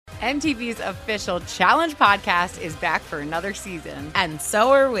MTV's official Challenge podcast is back for another season. And so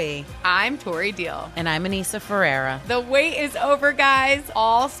are we. I'm Tori Deal. And I'm Anissa Ferreira. The wait is over, guys.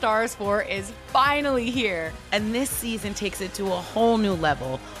 All Stars 4 is finally here. And this season takes it to a whole new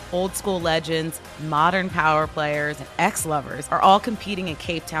level. Old school legends, modern power players, and ex-lovers are all competing in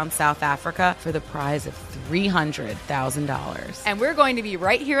Cape Town, South Africa for the prize of $300,000. And we're going to be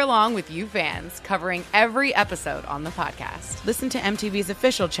right here along with you fans, covering every episode on the podcast. Listen to MTV's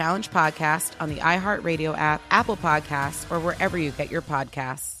official Challenge podcast on the iHeartRadio app, Apple Podcasts, or wherever you get your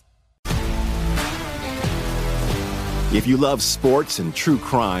podcasts. If you love sports and true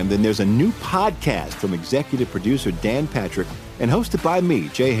crime, then there's a new podcast from executive producer Dan Patrick and hosted by me,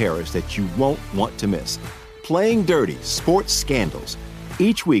 Jay Harris, that you won't want to miss. Playing Dirty: Sports Scandals.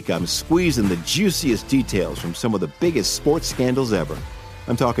 Each week, I'm squeezing the juiciest details from some of the biggest sports scandals ever.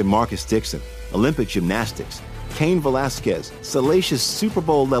 I'm talking Marcus Dixon, Olympic gymnastics, Cain Velasquez, salacious Super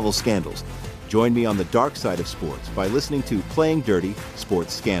Bowl-level scandals. Join me on the dark side of sports by listening to Playing Dirty: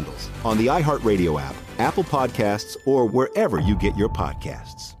 Sports Scandals on the iHeartRadio app, Apple Podcasts, or wherever you get your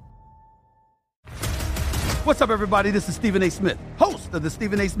podcasts. What's up, everybody? This is Stephen A. Smith, host of the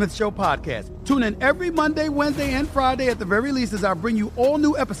Stephen A. Smith Show podcast. Tune in every Monday, Wednesday, and Friday at the very least as I bring you all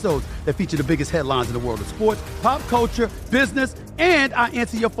new episodes that feature the biggest headlines in the world of sports, pop culture, business, and I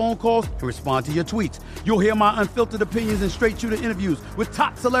answer your phone calls and respond to your tweets. You'll hear my unfiltered opinions and straight-shooter interviews with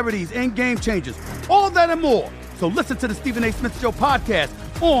top celebrities and game changers. All that and more. So listen to the Stephen A. Smith Show podcast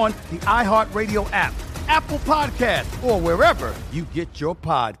on the iHeartRadio app, Apple Podcasts, or wherever you get your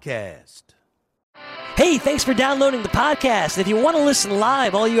podcast. Hey, thanks for downloading the podcast. If you want to listen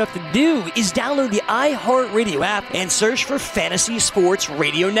live, all you have to do is download the iHeartRadio app and search for Fantasy Sports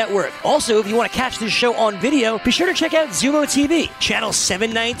Radio Network. Also, if you want to catch this show on video, be sure to check out Zumo TV, channel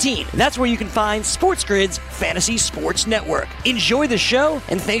 719. That's where you can find Sports Grid's Fantasy Sports Network. Enjoy the show,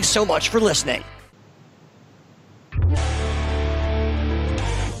 and thanks so much for listening.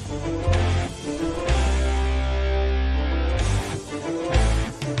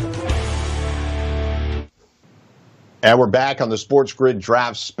 And we're back on the Sports Grid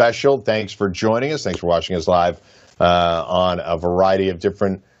Draft Special. Thanks for joining us. Thanks for watching us live on a variety of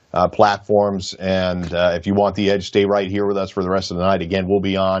different platforms. And if you want the edge, stay right here with us for the rest of the night. Again, we'll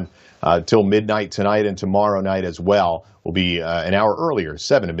be on till midnight tonight and tomorrow night as well. We'll be an hour earlier,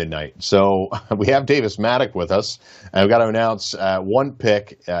 7 to midnight. So we have Davis Maddock with us. And we've got to announce one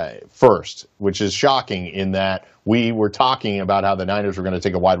pick first, which is shocking in that we were talking about how the Niners were going to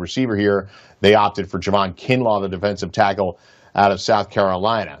take a wide receiver here. They opted for Javon Kinlaw, the defensive tackle out of South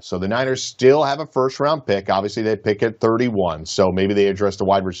Carolina. So the Niners still have a first-round pick. Obviously, they pick at 31, so maybe they address the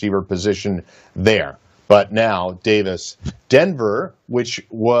wide receiver position there. But now, Davis, Denver, which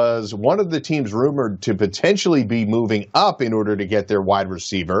was one of the teams rumored to potentially be moving up in order to get their wide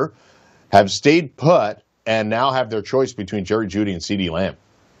receiver, have stayed put and now have their choice between Jerry Jeudy and CeeDee Lamb.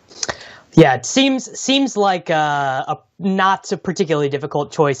 Yeah, it seems like a not a particularly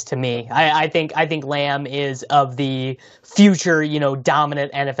difficult choice to me. I think Lamb is of the future,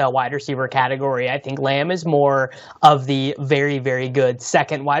 dominant NFL wide receiver category. I think Lamb is more of the very, very good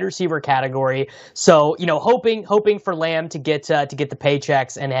second wide receiver category. So, hoping for Lamb to get the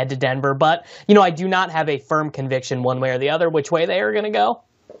paychecks and head to Denver. But, I do not have a firm conviction one way or the other which way they are going to go.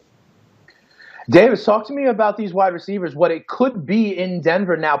 Davis, talk to me about these wide receivers, what it could be in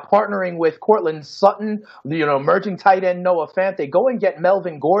Denver now, partnering with Cortland Sutton, emerging tight end Noah Fant. They go and get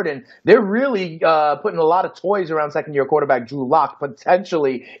Melvin Gordon. They're really putting a lot of toys around second-year quarterback Drew Lock,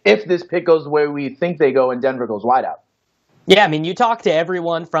 potentially, if this pick goes the way we think they go and Denver goes wide out. Yeah, you talk to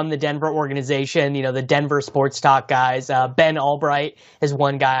everyone from the Denver organization, the Denver Sports Talk guys. Ben Albright is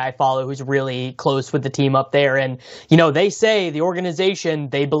one guy I follow who's really close with the team up there. And, they say the organization,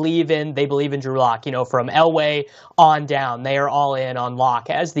 they believe in Drew Lock, from Elway on down. They are all in on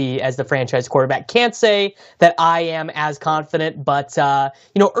Lock as the franchise quarterback. Can't say that I am as confident, but,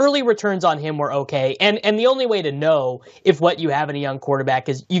 early returns on him were okay. And the only way to know if what you have in a young quarterback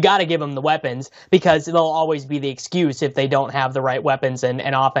is you got to give him the weapons, because they'll always be the excuse if they don't have the right weapons and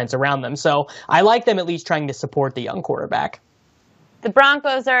offense around them. So I like them at least trying to support the young quarterback. The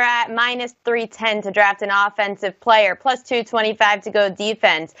Broncos are at minus 310 to draft an offensive player, plus 225 to go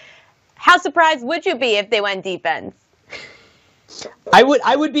defense. How surprised would you be if they went defense? I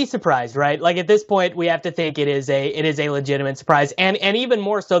would be surprised, right? Like at this point, we have to think it is a legitimate surprise, and even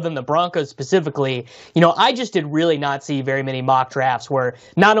more so than the Broncos specifically. I just did really not see very many mock drafts where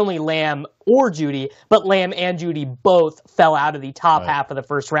not only Lamb or Jeudy, but Lamb and Jeudy both fell out of the top half of the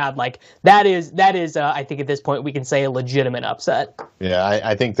first round. Like that is I think at this point we can say a legitimate upset. Yeah,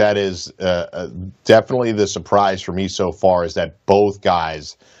 I think that is definitely the surprise for me so far, is that both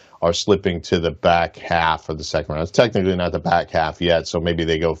guys are slipping to the back half of the second round. It's technically not the back half yet, so maybe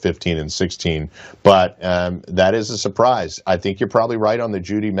they go 15 and 16. But that is a surprise. I think you're probably right on the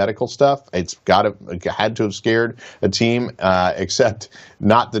Jeudy medical stuff. It's had to have scared a team, except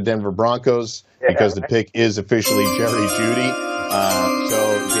not the Denver Broncos, because the pick is officially Jerry Jeudy.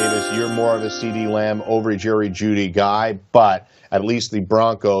 So, Davis, you're more of a CeeDee Lamb over Jerry Jeudy guy, but at least the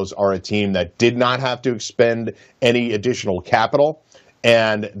Broncos are a team that did not have to expend any additional capital,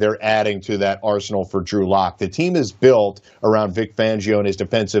 and they're adding to that arsenal for Drew Lock. The team is built around Vic Fangio and his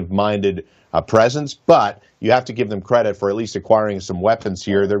defensive-minded presence, but you have to give them credit for at least acquiring some weapons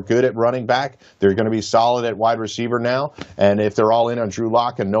here. They're good at running back. They're going to be solid at wide receiver now, and if they're all in on Drew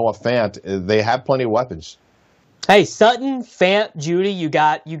Lock and Noah Fant, they have plenty of weapons. Hey, Sutton, Fant, Jeudy, you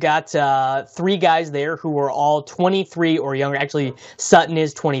got three guys there who are all 23 or younger. Actually, Sutton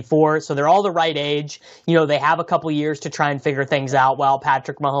is 24, so they're all the right age. They have a couple years to try and figure things out while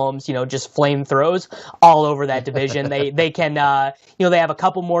Patrick Mahomes, just flame throws all over that division. they can, they have a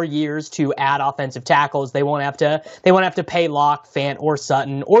couple more years to add offensive tackles. They won't have to pay Locke, Fant, or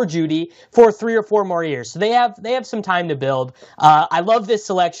Sutton or Jeudy for 3 or 4 more years. So they have some time to build. I love this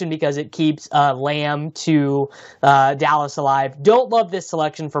selection because it keeps Lamb to Dallas alive. Don't love this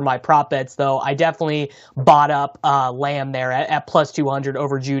selection for my prop bets, though. I definitely bought up Lamb there at plus 200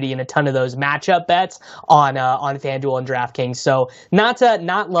 over Jeudy in a ton of those matchup bets on FanDuel and DraftKings. So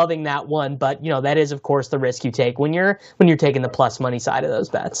not loving that one, but that is of course the risk you take when you're taking the plus money side of those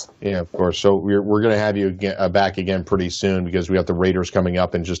bets. Yeah, of course. So we're going to have you back again pretty soon because we got the Raiders coming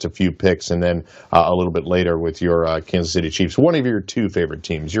up in just a few picks, and then a little bit later with your Kansas City Chiefs. One of your 2 favorite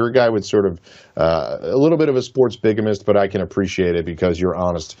teams. You're a guy with sort of a little bit of a sports bigamist, but I can appreciate it because you're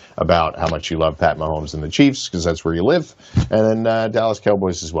honest about how much you love Pat Mahomes and the Chiefs, because that's where you live, and then Dallas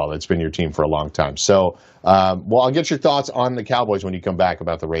Cowboys as well. That's been your team for a long time. So, I'll get your thoughts on the Cowboys when you come back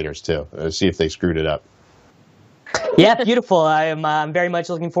about the Raiders too. See if they screwed it up. Yeah, beautiful. I'm very much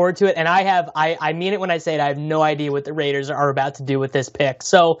looking forward to it, and I mean it when I say it. I have no idea what the Raiders are about to do with this pick.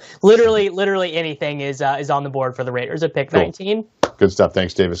 So literally anything is on the board for the Raiders at pick 19. Good stuff.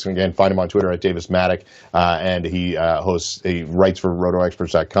 Thanks, Davis. And again, find him on Twitter at Davis Maddock, and he writes for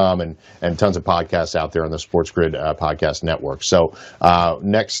RotoExperts.com and tons of podcasts out there on the Sports Grid podcast network. So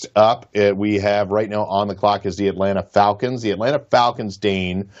next up, we have right now on the clock is the Atlanta Falcons. The Atlanta Falcons,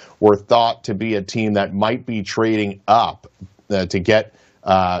 Dane, were thought to be a team that might be trading up to get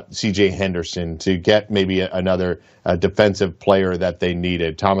C.J. Henderson, to get maybe another defensive player that they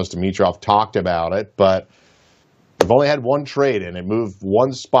needed. Thomas Dimitroff talked about it, but they've only had one trade, and it moved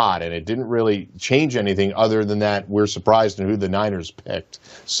one spot, and it didn't really change anything other than that we're surprised in who the Niners picked.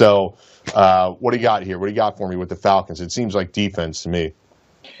 So what do you got here? What do you got for me with the Falcons? It seems like defense to me.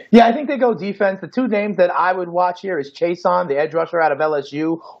 Yeah, I think they go defense. The 2 names that I would watch here is Chason, the edge rusher out of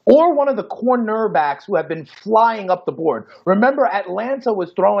LSU, or one of the cornerbacks who have been flying up the board. Remember, Atlanta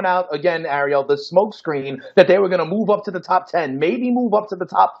was throwing out, again, Ariel, the smoke screen that they were going to move up to the top 10, maybe move up to the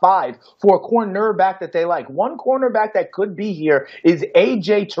top 5 for a cornerback that they like. One cornerback that could be here is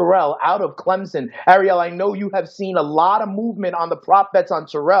A.J. Terrell out of Clemson. Ariel, I know you have seen a lot of movement on the prop bets on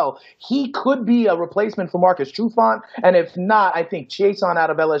Terrell. He could be a replacement for Marcus Trufant, and if not, I think Chason out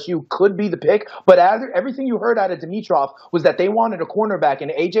of LSU could be the pick, but everything you heard out of Dimitroff was that they wanted a cornerback,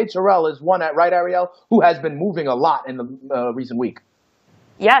 and A.J. Terrell is one at right, Ariel, who has been moving a lot in the recent week.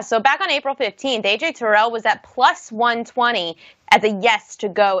 Yeah, so back on April 15th, A.J. Terrell was at plus 120 as a yes to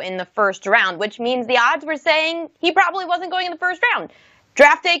go in the first round, which means the odds were saying he probably wasn't going in the first round.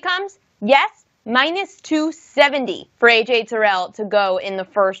 Draft day comes, yes, minus 270 for A.J. Terrell to go in the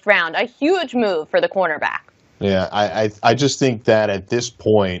first round. A huge move for the cornerback. Yeah, I just think that at this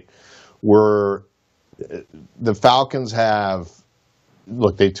point, the Falcons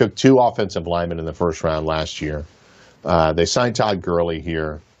they took 2 offensive linemen in the first round last year. They signed Todd Gurley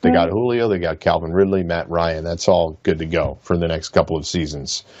here. They got Julio, they got Calvin Ridley, Matt Ryan. That's all good to go for the next couple of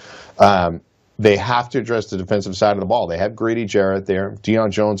seasons. They have to address the defensive side of the ball. They have Grady Jarrett there.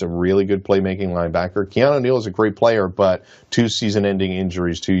 Deion Jones, a really good playmaking linebacker. Keanu Neal is a great player, but 2 season-ending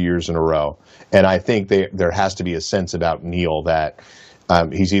injuries 2 years in a row. And I think there has to be a sense about Neal that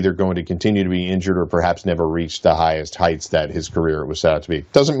he's either going to continue to be injured or perhaps never reach the highest heights that his career was set out to be.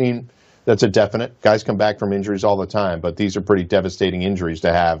 Doesn't mean that's a definite. Guys come back from injuries all the time, but these are pretty devastating injuries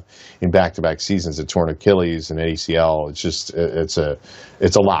to have in back-to-back seasons. A torn Achilles and ACL. It's just it's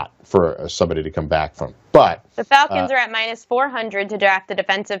a lot for somebody to come back from. But the Falcons are at minus 400 to draft the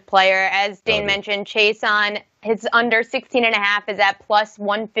defensive player. As Dane mentioned, Chason, his under 16.5 is at plus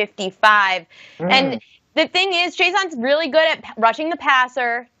 155. And The thing is, Chaison's really good at rushing the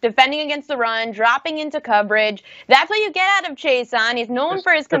passer, defending against the run, dropping into coverage. That's what you get out of Chaisson. He's known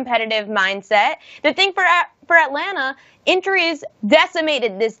for his competitive mindset. The thing for Atlanta, injuries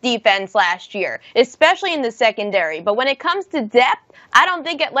decimated this defense last year, especially in the secondary. But when it comes to depth, I don't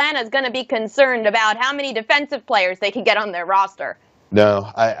think Atlanta is going to be concerned about how many defensive players they can get on their roster.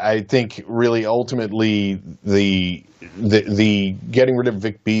 No, I think really ultimately the getting rid of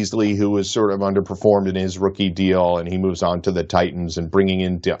Vic Beasley, who was sort of underperformed in his rookie deal, and he moves on to the Titans, and bringing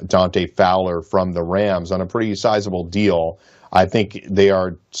in Dante Fowler from the Rams on a pretty sizable deal. I think they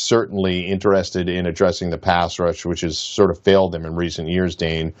are certainly interested in addressing the pass rush, which has sort of failed them in recent years,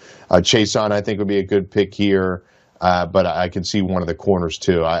 Dane. Chaisson, I think, would be a good pick here. But I can see one of the corners,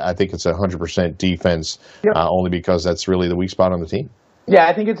 too. I think it's 100% defense, only because that's really the weak spot on the team. Yeah,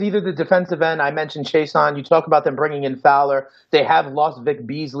 I think it's either the defensive end. I mentioned Chaisson. You talk about them bringing in Fowler. They have lost Vic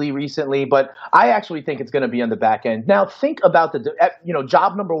Beasley recently, but I actually think it's going to be on the back end. Now, think about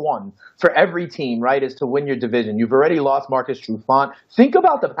job number one for every team, right, is to win your division. You've already lost Marcus Trufant. Think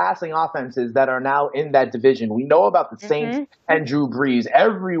about the passing offenses that are now in that division. We know about the Saints and Drew Brees.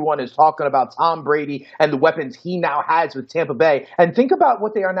 Everyone is talking about Tom Brady and the weapons he now has with Tampa Bay. And think about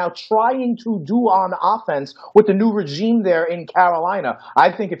what they are now trying to do on offense with the new regime there in Carolina.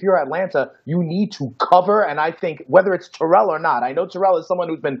 I think if you're Atlanta, you need to cover, and I think whether it's Terrell or not, I know Terrell is someone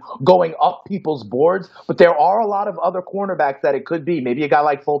who's been going up people's boards, but there are a lot of other cornerbacks that it could be. Maybe a guy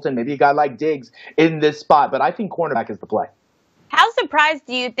like Fulton, maybe a guy like Diggs in this spot, but I think cornerback is the play. How surprised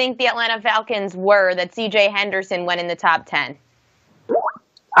do you think the Atlanta Falcons were that C.J. Henderson went in the top 10?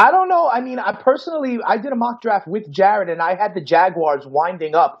 I don't know. I mean, I did a mock draft with Jared, and I had the Jaguars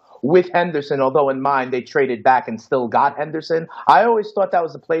winding up with Henderson, although in mine they traded back and still got Henderson. I always thought that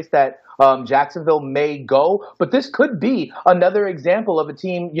was the place that Jacksonville may go, but this could be another example of a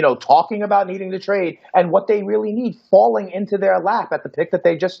team, talking about needing to trade and what they really need falling into their lap at the pick that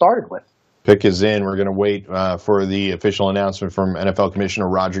they just started with. Pick is in. We're going to wait for the official announcement from NFL Commissioner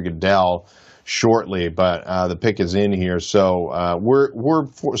Roger Goodell shortly, but the pick is in here. So we're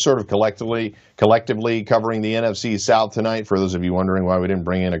sort of collectively covering the NFC South tonight. For those of you wondering why we didn't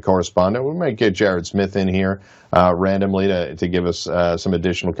bring in a correspondent, we might get Jared Smith in here randomly to give us some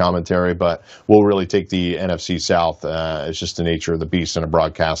additional commentary, but we'll really take the NFC South. It's just the nature of the beast in a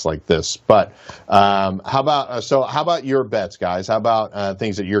broadcast like this. But how about your bets, guys? How about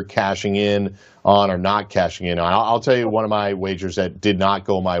things that you're cashing in on or not cashing in on? I'll tell you one of my wagers that did not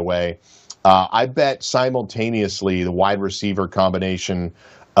go my way. I bet simultaneously the wide receiver combination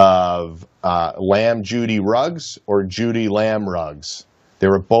of Lamb Judy Ruggs or Judy Lamb Ruggs. They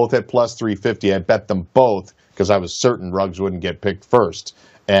were both at plus 350. I bet them both because I was certain Ruggs wouldn't get picked first,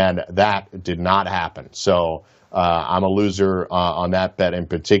 and that did not happen. So I'm a loser on that bet in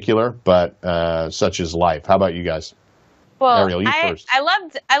particular, but such is life. How about you guys? Well, Ariel, you first. I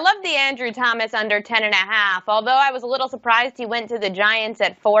loved the Andrew Thomas under 10.5. Although I was a little surprised he went to the Giants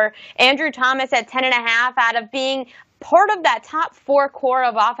at 4. Andrew Thomas at 10.5 out of being part of that top 4 core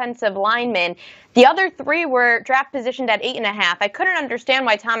of offensive linemen. The other 3 were draft positioned at 8.5. I couldn't understand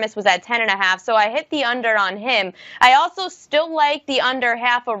why Thomas was at 10.5, so I hit the under on him. I also still like the under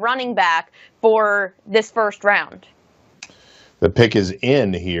half a running back for this first round. The pick is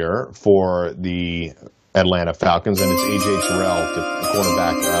in here for the Atlanta Falcons, and it's A.J. Terrell, the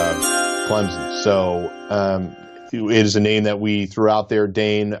cornerback of Clemson. So it is a name that we threw out there,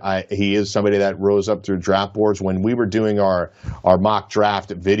 Dane. He is somebody that rose up through draft boards. When we were doing our mock draft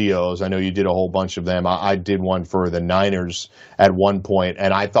videos, I know you did a whole bunch of them. I did one for the Niners at one point,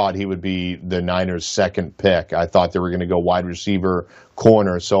 and I thought he would be the Niners' second pick. I thought they were going to go wide receiver,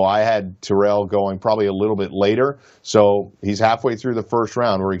 corner. So I had Terrell going probably a little bit later. So he's halfway through the first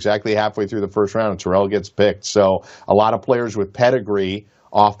round. We're exactly halfway through the first round, and Terrell gets picked. So a lot of players with pedigree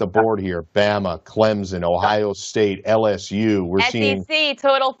off the board here. Bama, Clemson, Ohio State, LSU. We're seeing SEC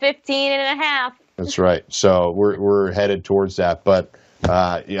total 15.5. That's right. So we're headed towards that. But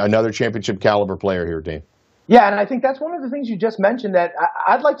another championship caliber player here, Dane. Yeah, and I think that's one of the things you just mentioned that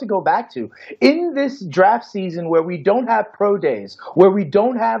I'd like to go back to. In this draft season where we don't have pro days, where we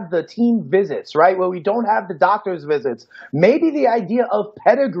don't have the team visits, right, where we don't have the doctor's visits, maybe the idea of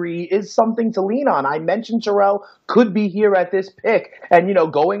pedigree is something to lean on. I mentioned Terrell could be here at this pick. And,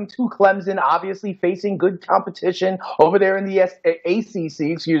 going to Clemson, obviously facing good competition over there in the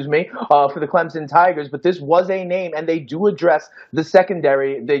ACC, for the Clemson Tigers. But this was a name, and they do address the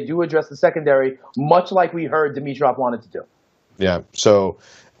secondary. They do address the secondary, much like we heard Dimitroff wanted to do. Yeah. So,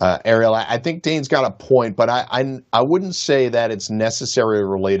 Ariel, I think Dane's got a point, but I wouldn't say that it's necessarily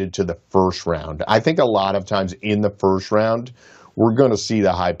related to the first round. I think a lot of times in the first round, we're going to see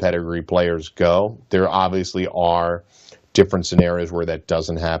the high pedigree players go. There obviously are different scenarios where that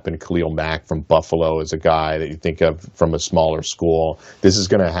doesn't happen. Khalil Mack from Buffalo is a guy that you think of from a smaller school. This is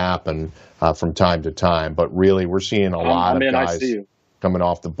going to happen from time to time, but really we're seeing a lot of guys coming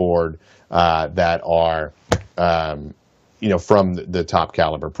off the board that are, from the top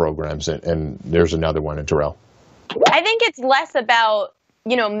caliber programs. And there's another one in Terrell. I think it's less about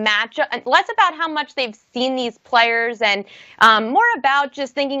matchup, less about how much they've seen these players and more about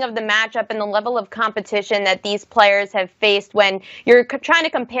just thinking of the matchup and the level of competition that these players have faced when you're trying to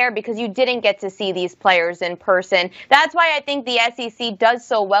compare, because you didn't get to see these players in person. That's why I think the SEC does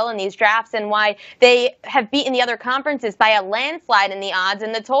so well in these drafts and why they have beaten the other conferences by a landslide in the odds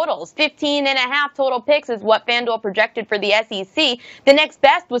and the totals. 15.5 total picks is what FanDuel projected for the SEC. The next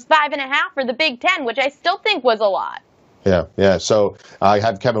best was 5.5 for the Big Ten, which I still think was a lot. Yeah. So I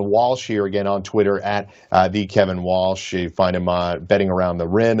have Kevin Walsh here again on Twitter at the Kevin Walsh. You find him betting around the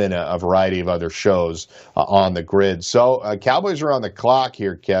rim and a variety of other shows on the grid. So Cowboys are on the clock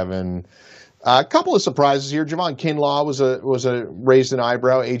here, Kevin. A couple of surprises here. Javon Kinlaw was a raised an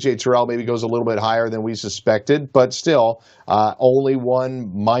eyebrow. AJ Terrell maybe goes a little bit higher than we suspected, but still only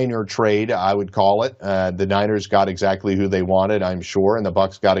one minor trade, I would call it. The Niners got exactly who they wanted, I'm sure, and the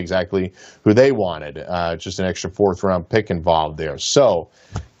Bucs got exactly who they wanted. Just an extra 4th-round pick involved there. So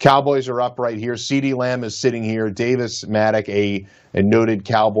Cowboys are up right here. CeeDee Lamb is sitting here. Davis Maddock, a noted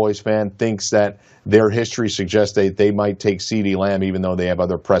Cowboys fan, thinks that their history suggests they might take CeeDee Lamb even though they have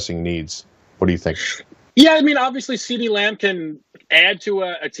other pressing needs. What do you think? Yeah, I mean, obviously, CeeDee Lamb can add to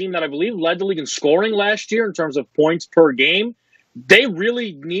a team that I believe led the league in scoring last year in terms of points per game. They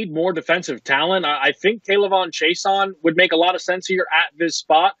really need more defensive talent. I think K'Lavon Chaisson would make a lot of sense here at this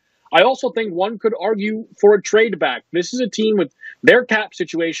spot. I also think one could argue for a trade back. This is a team with their cap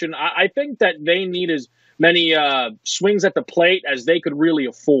situation. I think that they need as many swings at the plate as they could really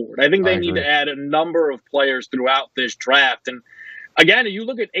afford. I think they need to add a number of players throughout this draft. And again, you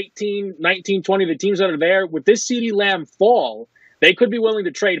look at 18, 19, 20, the teams that are there, with this CeeDee Lamb fall, they could be willing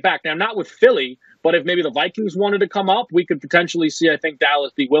to trade back. Now, not with Philly, but if maybe the Vikings wanted to come up, we could potentially see, I think,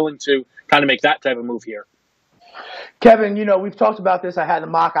 Dallas be willing to kind of make that type of move here. Kevin, we've talked about this. I had the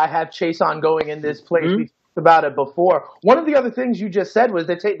mock. I have Chaisson going in this place. Mm-hmm. We've talked about it before. One of the other things you just said was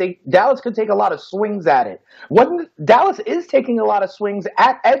that Dallas could take a lot of swings at it. Dallas is taking a lot of swings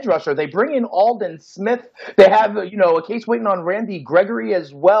at edge rusher. They bring in Aldon Smith. They have, a case waiting on Randy Gregory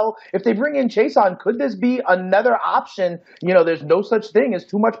as well. If they bring in Chaisson, could this be another option? There's no such thing as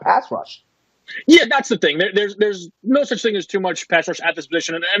too much pass rush. Yeah, that's the thing. There's no such thing as too much pass rush at this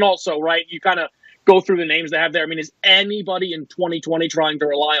position. And also, right, you kind of go through the names they have there. I mean, is anybody in 2020 trying to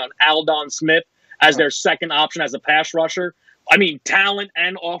rely on Aldon Smith as their second option as a pass rusher? I mean, talent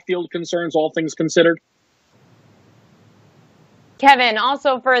and off-field concerns, all things considered. Kevin,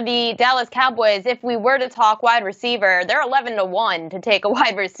 also for the Dallas Cowboys, if we were to talk wide receiver, they're 11-1 to take a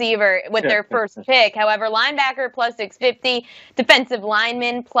wide receiver with their first pick. However, linebacker plus 650, defensive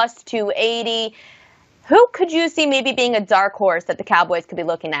lineman plus 280. Who could you see maybe being a dark horse that the Cowboys could be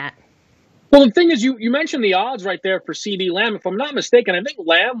looking at? Well, the thing is, you mentioned the odds right there for CeeDee Lamb. If I'm not mistaken, I think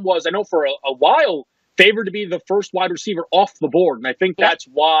Lamb was, I know for a while, favored to be the first wide receiver off the board. And I think that's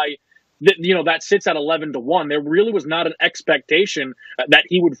why, that sits at 11-1. There really was not an expectation that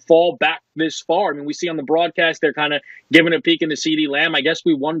he would fall back this far. I mean, we see on the broadcast, they're kind of giving a peek into CeeDee Lamb. I guess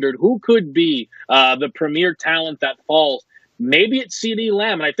we wondered who could be the premier talent that falls. Maybe it's CeeDee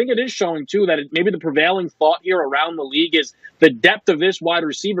Lamb. And I think it is showing, too, that maybe the prevailing thought here around the league is the depth of this wide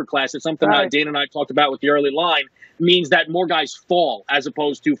receiver class. It's something that Dana and I talked about with the early line, means that more guys fall as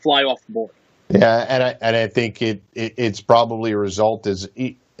opposed to fly off the board. Yeah, and I think it's probably a result as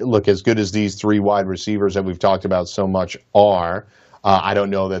good as these three wide receivers that we've talked about so much are. I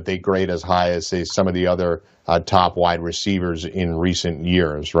don't know that they grade as high as, say, some of the other top wide receivers in recent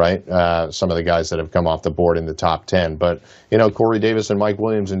years, right? Some of the guys that have come off the board in the top 10. But, Corey Davis and Mike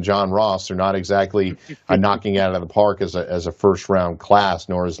Williams and John Ross are not exactly knocking out of the park as a first-round class,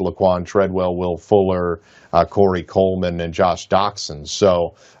 nor is Laquan Treadwell, Will Fuller, Corey Coleman, and Josh Doxson.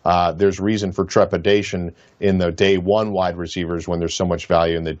 So there's reason for trepidation in the day one wide receivers when there's so much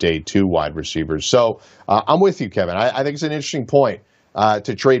value in the day two wide receivers. So I'm with you, Kevin. I think it's an interesting point.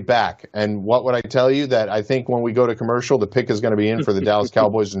 To trade back. And what would I tell you? That I think when we go to commercial, the pick is going to be in for the Dallas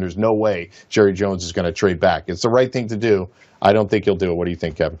Cowboys, and there's no way Jerry Jones is going to trade back. It's the right thing to do. I don't think he'll do it. What do you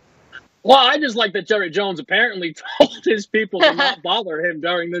think, Kevin? Well, I just like that Jerry Jones apparently told his people to not bother him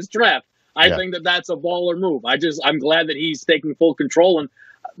during this draft. I think that that's a baller move. I'm glad that he's taking full control. And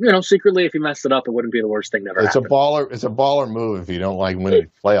secretly, if he messed it up, it wouldn't be the worst thing that ever happened. It's a baller move if you don't like winning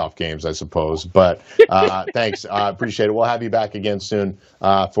playoff games, I suppose. But thanks. I appreciate it. We'll have you back again soon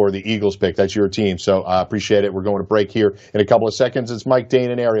for the Eagles pick. That's your team. So appreciate it. We're going to break here in a couple of seconds. It's Mike,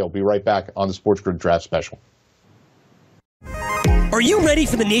 Dane, and Ariel. Be right back on the Sports Grid Draft Special. Are you ready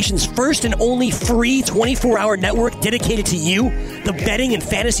for the nation's first and only free 24-hour network dedicated to you, the betting and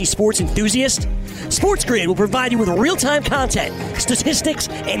fantasy sports enthusiast? Sports Grid will provide you with real-time content, statistics,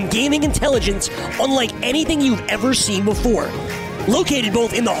 and gaming intelligence unlike anything you've ever seen before. Located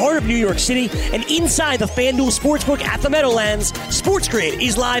both in the heart of New York City and inside the FanDuel Sportsbook at the Meadowlands, Sports Grid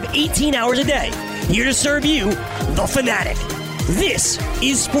is live 18 hours a day, here to serve you, the fanatic. This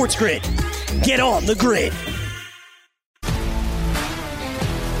is Sports Grid. Get on the grid.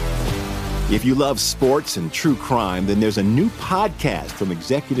 If you love sports and true crime, then there's a new podcast from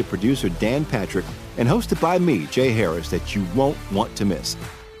executive producer Dan Patrick and hosted by me, Jay Harris, that you won't want to miss.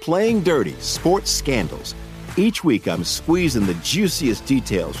 Playing Dirty: Sports Scandals. Each week, I'm squeezing the juiciest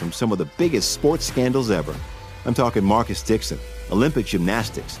details from some of the biggest sports scandals ever. I'm talking Marcus Dixon, Olympic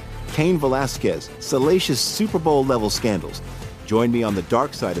gymnastics, Cain Velasquez, salacious Super Bowl-level scandals. Join me on the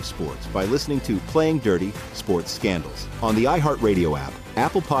dark side of sports by listening to Playing Dirty: Sports Scandals on the iHeartRadio app,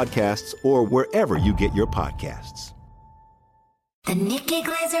 Apple Podcasts, or wherever you get your podcasts. The Nikki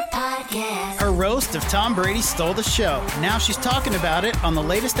Glaser Podcast. Her roast of Tom Brady stole the show. Now she's talking about it on the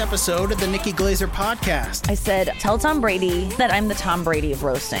latest episode of the Nikki Glaser Podcast. I said, tell Tom Brady that I'm the Tom Brady of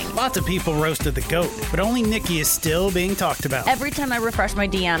roasting. Lots of people roasted the GOAT, but only Nikki is still being talked about. Every time I refresh my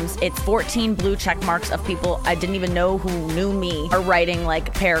DMs, it's 14 blue check marks of people I didn't even know who knew me are writing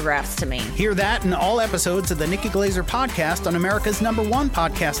like paragraphs to me. Hear that in all episodes of the Nikki Glaser Podcast on America's #1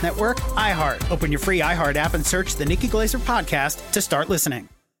 podcast network, iHeart. Open your free iHeart app and search the Nikki Glaser Podcast to start listening.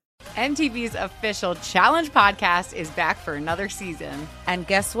 MTV's official Challenge podcast is back for another season. And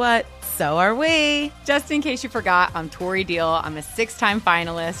guess what? So are we. Just in case you forgot, I'm Tori Deal. I'm a 6-time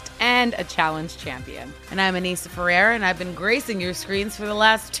finalist and a Challenge champion. And I'm Anissa Ferreira, and I've been gracing your screens for the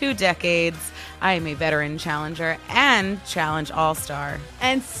last 2 decades. I am a veteran challenger and Challenge All-Star.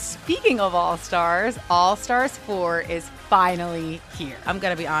 And speaking of All-Stars, All-Stars 4 is finally here. I'm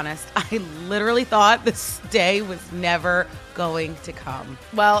going to be honest. I literally thought this day was never going to come.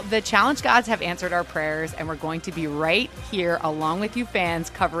 Well, the Challenge gods have answered our prayers, and we're going to be right here along with you fans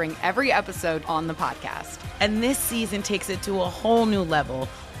covering every episode on the podcast. And this season takes it to a whole new level.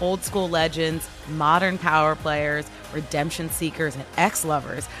 Old school legends, modern power players, redemption seekers, and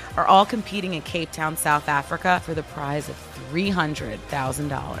ex-lovers are all competing in Cape Town, South Africa for the prize of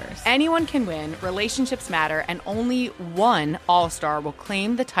 $300,000. Anyone can win, relationships matter, and only one All-Star will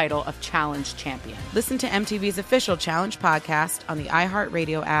claim the title of Challenge champion. Listen to MTV's official Challenge podcast on the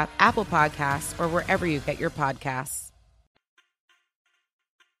iHeartRadio app, Apple Podcasts, or wherever you get your podcasts.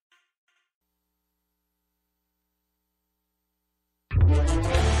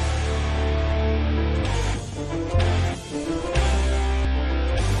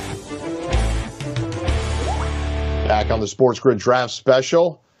 Back on the Sports Grid Draft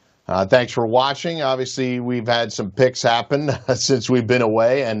Special. Thanks for watching. Obviously, we've had some picks happen since we've been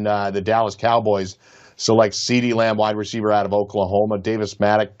away, and the Dallas Cowboys select CeeDee Lamb, wide receiver out of Oklahoma. Davis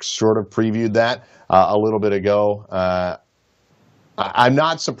Maddox sort of previewed that a little bit ago. I'm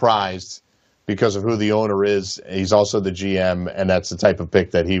not surprised because of who the owner is. He's also the GM, and that's the type of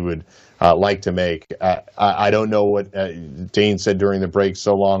pick that he would like to make. I don't know what Dane said during the break,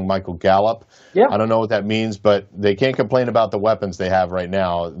 so long, Michael Gallup. Yeah. I don't know what that means, but they can't complain about the weapons they have right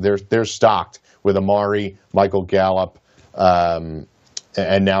now. They're stocked with Amari, Michael Gallup,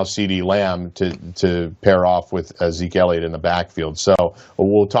 and now CeeDee Lamb to pair off with Zeke Elliott in the backfield. So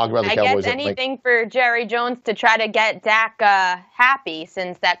we'll talk about the Cowboys. I guess anything for Jerry Jones to try to get Dak happy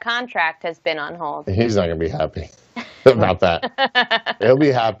since that contract has been on hold. He's not going to be happy about that. He'll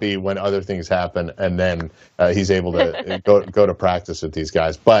be happy when other things happen, and then he's able to go to practice with these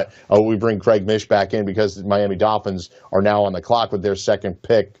guys. But we bring Craig Mish back in because the Miami Dolphins are now on the clock with their second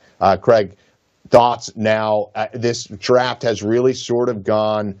pick. Craig, thoughts now? This draft has really sort of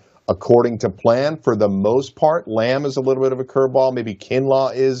gone according to plan for the most part. Lamb is a little bit of a curveball. Maybe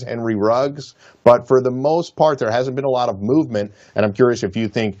Kinlaw is, Henry Ruggs. But for the most part, there hasn't been a lot of movement. And I'm curious if you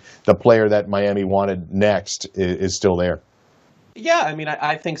think the player that Miami wanted next is still there. Yeah, I mean,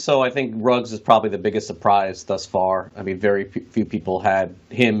 I think so. I think Ruggs is probably the biggest surprise thus far. I mean, very few people had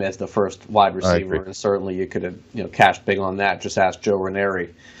him as the first wide receiver. And certainly you could have cashed big on that. Just ask Joe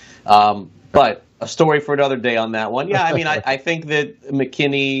Ranieri. But a story for another day on that one. Yeah, I mean, I think that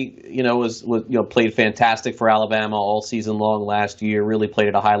McKinney, was played fantastic for Alabama all season long last year. Really played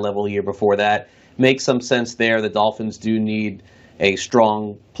at a high level the year before that. Makes some sense there. The Dolphins do need a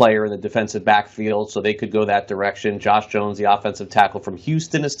strong player in the defensive backfield, so they could go that direction. Josh Jones, the offensive tackle from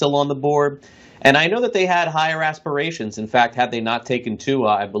Houston, is still on the board. And I know that they had higher aspirations. In fact, had they not taken Tua,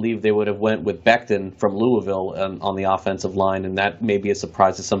 I believe they would have went with Becton from Louisville on the offensive line, and that may be a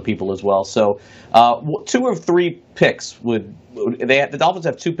surprise to some people as well. So 2 of 3 picks the Dolphins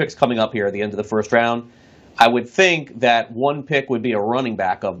have 2 picks coming up here at the end of the first round. I would think that 1 pick would be a running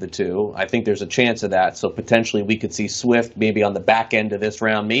back of the 2. I think there's a chance of that. So potentially we could see Swift maybe on the back end of this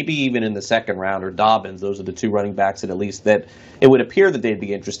round, maybe even in the second round, or Dobbins. Those are the 2 running backs at least that it would appear that they'd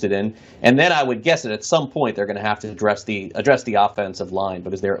be interested in. And then I would guess that at some point they're going to have to address the offensive line,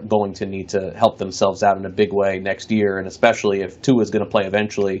 because they're going to need to help themselves out in a big way next year. And especially if Tua is going to play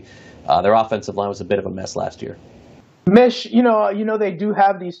eventually, their offensive line was a bit of a mess last year. Mish, you know they do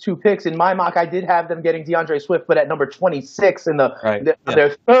have these 2 picks. In my mock, I did have them getting DeAndre Swift, but at number 26 in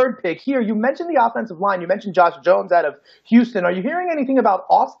their third pick. Here, you mentioned the offensive line. You mentioned Josh Jones out of Houston. Are you hearing anything about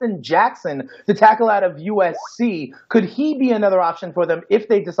Austin Jackson, the tackle out of USC? Could he be another option for them if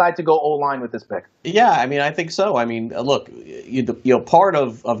they decide to go O-line with this pick? Yeah, I mean, I think so. I mean, look, part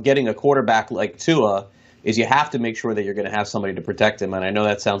of getting a quarterback like Tua is you have to make sure that you're going to have somebody to protect him. And I know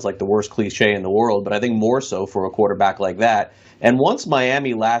that sounds like the worst cliche in the world, but I think more so for a quarterback like that. And once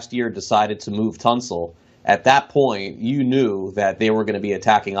Miami last year decided to move Tunsil, at that point, you knew that they were going to be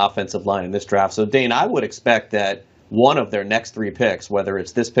attacking offensive line in this draft. So, Dane, I would expect that one of their next 3 picks, whether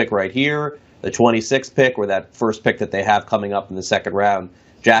it's this pick right here, the 26th pick, or that first pick that they have coming up in the second round,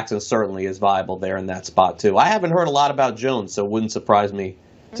 Jackson certainly is viable there in that spot, too. I haven't heard a lot about Jones, so it wouldn't surprise me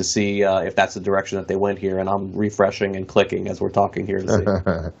to see if that's the direction that they went here. And I'm refreshing and clicking as we're talking here to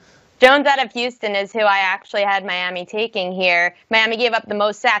see. Jones out of Houston is who I actually had Miami taking here. Miami gave up the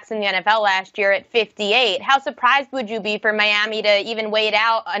most sacks in the NFL last year at 58. How surprised would you be for Miami to even wait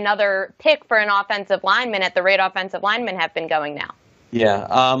out another pick for an offensive lineman at the rate offensive linemen have been going now? Yeah,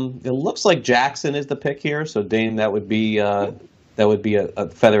 it looks like Jackson is the pick here. So, Dane, that would be a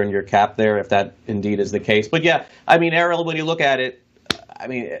feather in your cap there if that indeed is the case. But, yeah, I mean, Errol, when you look at it, I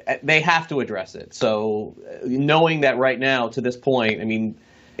mean, they have to address it. So knowing that right now to this point, I mean,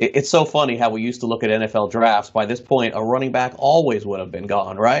 it's so funny how we used to look at NFL drafts. By this point, a running back always would have been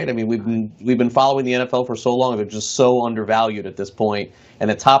gone, right? I mean, we've been following the NFL for so long. They're just so undervalued at this point. And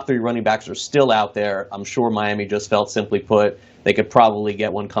the top 3 running backs are still out there. I'm sure Miami just felt, simply put, they could probably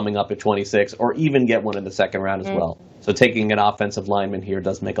get one coming up at 26 or even get one in the second round as well. So taking an offensive lineman here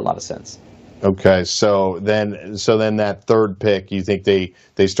does make a lot of sense. Okay, so then that third pick, you think they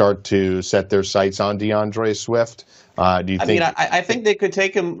start to set their sights on DeAndre Swift? Do you think? I think they could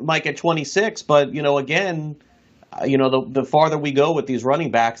take him, Mike, at 26, but again, the farther we go with these running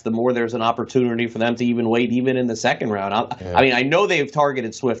backs, the more there's an opportunity for them to even wait, even in the second round. I mean, I know they've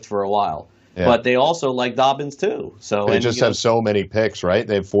targeted Swift for a while. Yeah. But they also like Dobbins too. So they just have so many picks, right?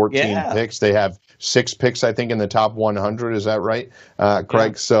 They have 14 picks. They have 6 picks, I think, in the top 100. Is that right,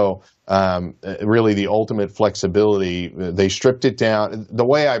 Craig? Yeah. So really the ultimate flexibility. They stripped it down. The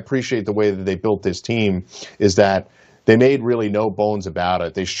way I appreciate the way that they built this team is that they made really no bones about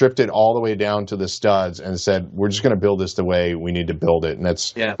it. They stripped it all the way down to the studs and said, we're just going to build this the way we need to build it. And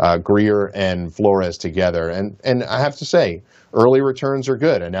that's Greer and Flores together. And I have to say, early returns are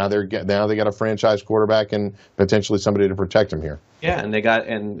good. And now they got a franchise quarterback and potentially somebody to protect him here. Yeah, and they got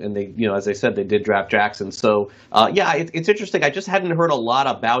and they as I said, they did draft Jackson. So it's interesting. I just hadn't heard a lot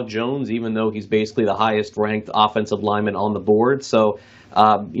about Jones, even though he's basically the highest ranked offensive lineman on the board. So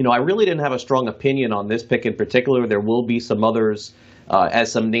I really didn't have a strong opinion on this pick in particular. There will be some others as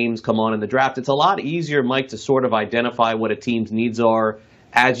some names come on in the draft. It's a lot easier, Mike, to sort of identify what a team's needs are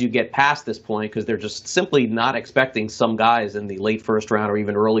as you get past this point, because they're just simply not expecting some guys in the late first round or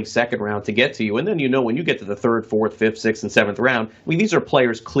even early second round to get to you. And then when you get to the third, fourth, fifth, sixth, and seventh round, I mean, these are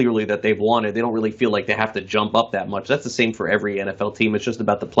players clearly that they've wanted. They don't really feel like they have to jump up that much. That's the same for every NFL team. It's just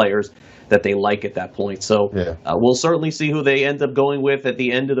about the players that they like at that point. So we'll certainly see who they end up going with at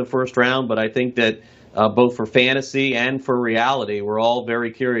the end of the first round. But I think that both for fantasy and for reality, we're all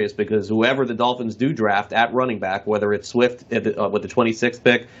very curious, because whoever the Dolphins do draft at running back, whether it's Swift with the 26th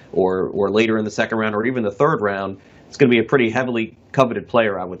pick or later in the second round or even the third round, it's going to be a pretty heavily coveted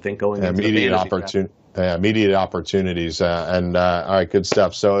player, I would think, going into the fantasy draft. Immediate opportunities. All right, good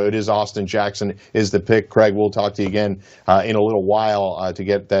stuff. So it is Austin Jackson is the pick. Craig, we'll talk to you again in a little while to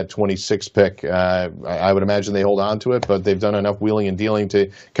get that 26th pick. I would imagine they hold on to it, but they've done enough wheeling and dealing to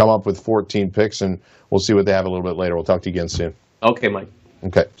come up with 14 picks, and we'll see what they have a little bit later. We'll talk to you again soon. Okay, Mike.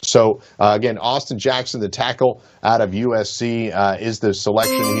 Okay, so again, Austin Jackson, the tackle out of USC, is the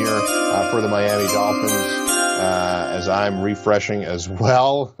selection here for the Miami Dolphins. As I'm refreshing as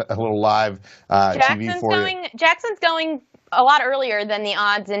well, a little live TV for you. Jackson's going a lot earlier than the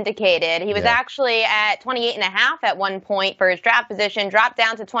odds indicated. He was actually at 28.5 at one point for his draft position, dropped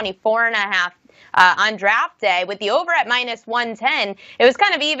down to 24.5 on draft day with the over at minus 110. It was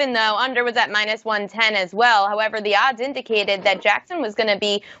kind of even, though. Under was at minus 110 as well. However, the odds indicated that Jackson was going to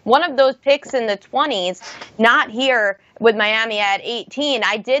be one of those picks in the 20s, not here with Miami at 18.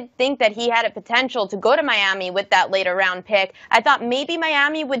 I did think that he had a potential to go to Miami with that later round pick. I thought maybe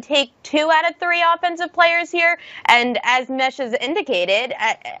Miami would take 2 out of 3 offensive players here. And as Mesh has indicated,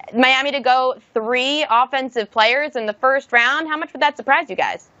 Miami to go 3 offensive players in the first round. How much would that surprise you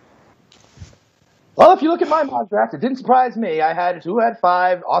guys? Well, if you look at my mock draft, it didn't surprise me. I had 2 at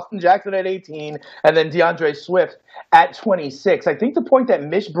 5, Austin Jackson at 18, and then DeAndre Swift at 26. I think the point that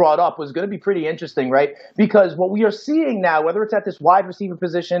Mish brought up was going to be pretty interesting, right? Because what we are seeing now, whether it's at this wide receiver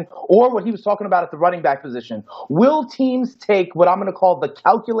position or what he was talking about at the running back position, will teams take what I'm going to call the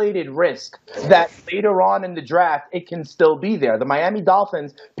calculated risk that later on in the draft, it can still be there? The Miami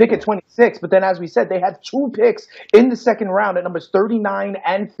Dolphins pick at 26, but then as we said, they have 2 picks in the second round at numbers 39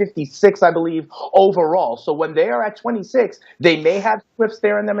 and 56, I believe, overall. So when they are at 26, they may have Swift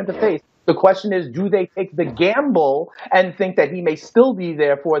staring them in the face. The question is, do they take the gamble and think that he may still be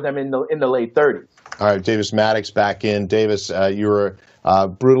there for them in the late 30s? All right, Davis Maddox back in. Davis, you were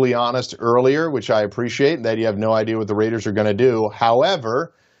brutally honest earlier, which I appreciate, that you have no idea what the Raiders are going to do.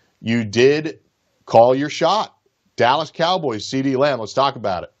 However, you did call your shot. Dallas Cowboys, CeeDee Lamb. Let's talk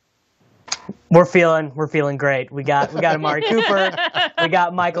about it. We're feeling great. We got Amari Cooper, we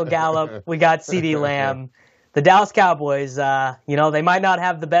got Michael Gallup, we got CeeDee Lamb. The Dallas Cowboys, they might not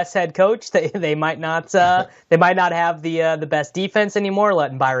have the best head coach. They might not have the best defense anymore,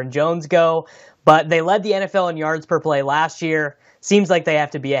 letting Byron Jones go. But they led the NFL in yards per play last year. Seems like they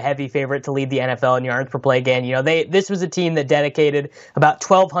have to be a heavy favorite to lead the NFL in yards per play again. This was a team that dedicated about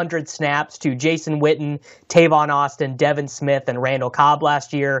 1,200 snaps to Jason Witten, Tavon Austin, Devin Smith, and Randall Cobb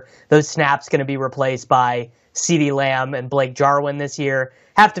last year. Those snaps going to be replaced by CeeDee Lamb and Blake Jarwin this year.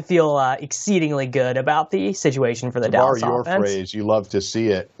 Have to feel exceedingly good about the situation for the Dallas offense. Your phrase, you love to see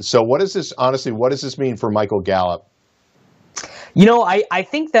it. So what does this mean for Michael Gallup? I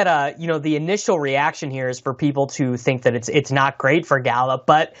think that the initial reaction here is for people to think that it's not great for Gallup,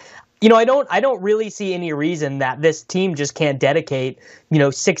 but I don't really see any reason that this team just can't dedicate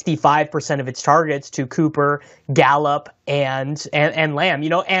 65% of its targets to Cooper, Gallup, and Lamb.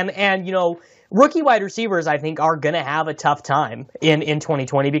 Rookie wide receivers, I think, are going to have a tough time in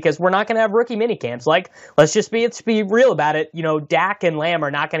 2020 because we're not going to have rookie minicamps. Let's be real about it. Dak and Lamb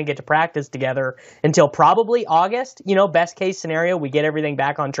are not going to get to practice together until probably August. Best case scenario, we get everything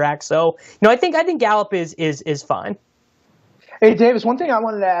back on track. So, I think Gallup is fine. Hey, Davis, one thing I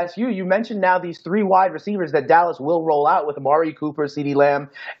wanted to ask you, you mentioned now these 3 wide receivers that Dallas will roll out with Amari Cooper, CeeDee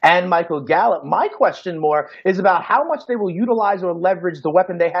Lamb, and Michael Gallup. My question more is about how much they will utilize or leverage the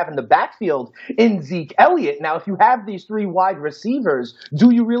weapon they have in the backfield in Zeke Elliott. Now, if you have these 3 wide receivers,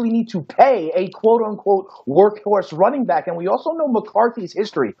 do you really need to pay a quote-unquote workhorse running back? And we also know McCarthy's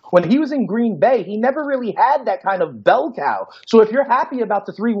history. When he was in Green Bay, he never really had that kind of bell cow. So if you're happy about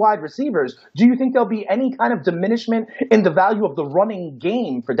the 3 wide receivers, do you think there'll be any kind of diminishment in the value of the running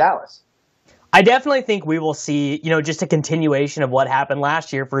game for Dallas? I definitely think we will see, just a continuation of what happened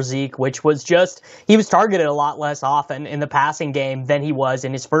last year for Zeke, which was just, he was targeted a lot less often in the passing game than he was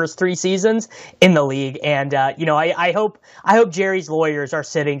in his first 3 seasons in the league. And, I hope Jerry's lawyers are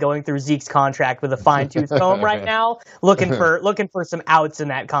going through Zeke's contract with a fine-tooth comb right now, looking for some outs in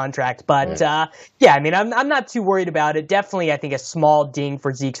that contract. But, I'm not too worried about it. Definitely, I think a small ding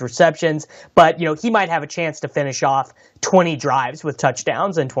for Zeke's receptions, but, he might have a chance to finish off 20 drives with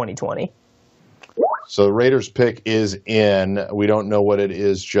touchdowns in 2020. So the Raiders pick is in. We don't know what it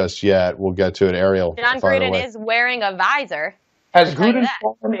is just yet. We'll get to it. Ariel. John Gruden is wearing a visor. Has Gruden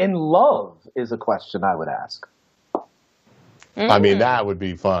fallen in love is a question I would ask. I mean, that would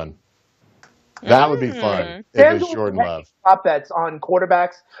be fun. That would be fun if it was Jordan Love. Prop bets on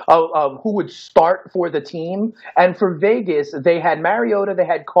quarterbacks of who would start for the team. And for Vegas, they had Mariota, they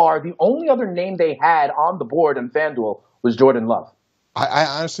had Carr. The only other name they had on the board in FanDuel was Jordan Love. I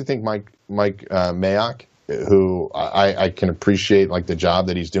honestly think Mike Mayock, who I can appreciate the job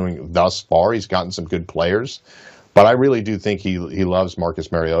that he's doing thus far. He's gotten some good players, but I really do think he loves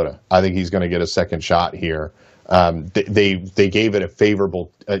Marcus Mariota. I think he's going to get a second shot here. They gave it a favorable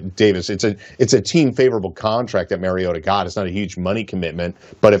Davis. It's a team favorable contract that Mariota got. It's not a huge money commitment,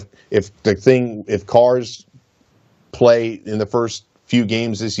 but if Carr's play in the first few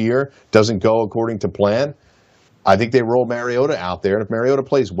games this year doesn't go according to plan, I think they roll Mariota out there, and if Mariota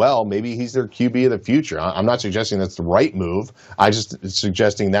plays well, maybe he's their QB of the future. I'm not suggesting that's the right move. I'm just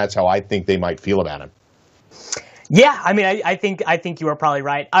suggesting that's how I think they might feel about him. Yeah, I mean, I think you are probably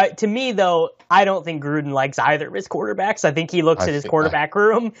right. To me, though, I don't think Gruden likes either of his quarterbacks. I think he looks at his quarterback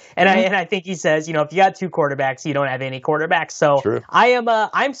room, and I think he says, if you got two quarterbacks, you don't have any quarterbacks. So True.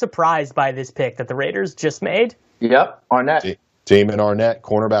 I'm surprised by this pick that the Raiders just made. Yep, Arnett. Damon Arnett,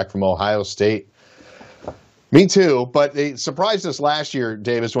 cornerback from Ohio State. Me too, but they surprised us last year,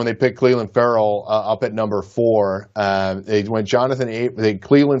 Davis, when they picked Clelin Ferrell up at number 4. They went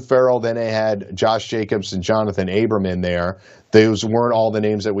Clelin Ferrell, then they had Josh Jacobs and Jonathan Abram in there. Those weren't all the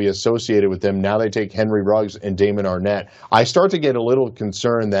names that we associated with them. Now they take Henry Ruggs and Damon Arnett. I start to get a little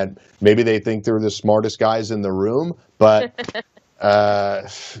concerned that maybe they think they're the smartest guys in the room, but they're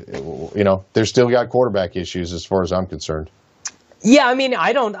still got quarterback issues as far as I'm concerned. Yeah, I mean,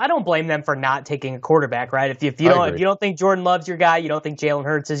 I don't blame them for not taking a quarterback, right? If you don't think Jordan Love's your guy, you don't think Jalen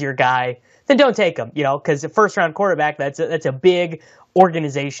Hurts is your guy, then don't take him. Because the first round quarterback, that's a big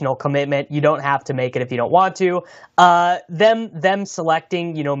organizational commitment. You don't have to make it if you don't want to. Them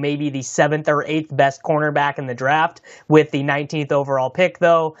selecting, maybe the 7th or 8th best cornerback in the draft with the 19th overall pick,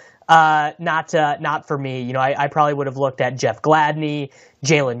 though. Not for me. I probably would have looked at Jeff Gladney,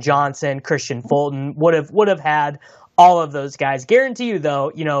 Jalen Johnson, Christian Fulton. Would have had all of those guys. Guarantee you, though,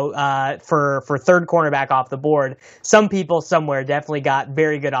 for third cornerback off the board, some people somewhere definitely got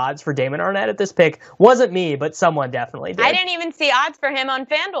very good odds for Damon Arnett at this pick. Wasn't me, but someone definitely did. I didn't even see odds for him on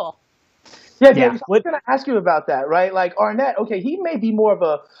FanDuel. Yeah, James, I was going to ask you about that, right? Like Arnett, okay, he may be more of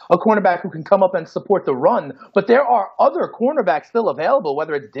a cornerback who can come up and support the run, but there are other cornerbacks still available,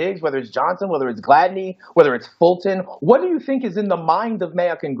 whether it's Diggs, whether it's Johnson, whether it's Gladney, whether it's Fulton. What do you think is in the mind of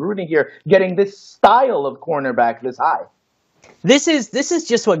Mayock and Gruden here, getting this style of cornerback this high? This is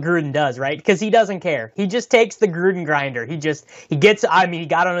just what Gruden does, right? Because he doesn't care. He just takes the Gruden grinder. He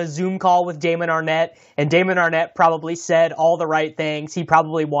got on a Zoom call with Damon Arnett, and Damon Arnett probably said all the right things. He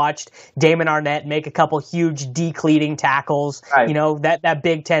probably watched Damon Arnett make a couple huge decleating tackles. Right. That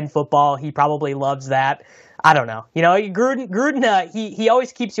Big Ten football. He probably loves that. I don't know. Gruden, he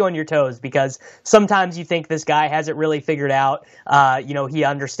always keeps you on your toes because sometimes you think this guy has it really figured out. He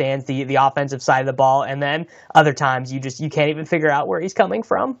understands the offensive side of the ball, and then other times you can't even figure out where he's coming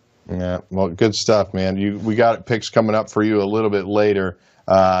from. Yeah, well, good stuff, man. We got picks coming up for you a little bit later.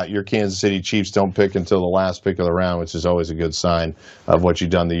 Your Kansas City Chiefs don't pick until the last pick of the round, which is always a good sign of what you've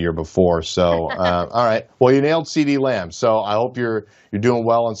done the year before. So, all right. Well, you nailed CeeDee Lamb, so I hope you're doing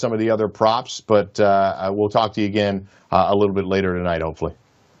well on some of the other props, but we'll talk to you again a little bit later tonight, hopefully.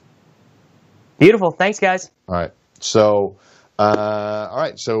 Beautiful. Thanks, guys. All right. So,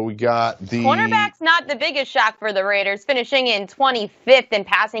 so we got the cornerback's not the biggest shock for the Raiders, finishing in 25th in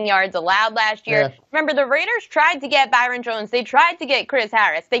passing yards allowed last year. Yeah. Remember, the Raiders tried to get Byron Jones. They tried to get Chris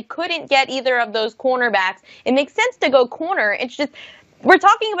Harris. They couldn't get either of those cornerbacks. It makes sense to go corner. It's just we're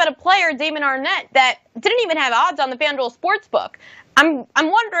talking about a player, Damon Arnett, that didn't even have odds on the FanDuel Sportsbook. I'm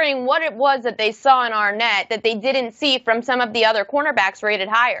wondering what it was that they saw in Arnett that they didn't see from some of the other cornerbacks rated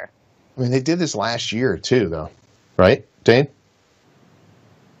higher. I mean, they did this last year too, though, right, Dane?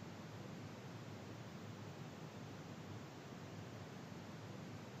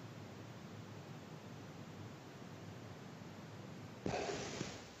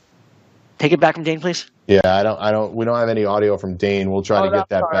 Take it back from Dane, please. Yeah, we don't have any audio from Dane. We'll try to get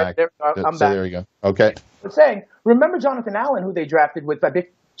that back. I'm back. There you go. Okay. I'm saying, remember Jonathan Allen, who they drafted with, I think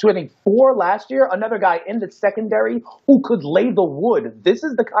 4 last year? Another guy in the secondary who could lay the wood. This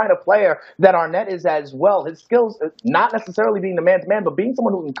is the kind of player that Arnett is as well. His skills, not necessarily being the man-to-man, but being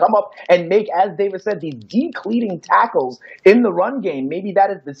someone who can come up and make, as David said, these decleating tackles in the run game. Maybe that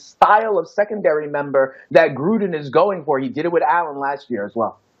is the style of secondary member that Gruden is going for. He did it with Allen last year as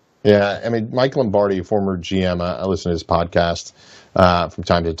well. Yeah, I mean, Mike Lombardi, former GM, I listen to his podcast from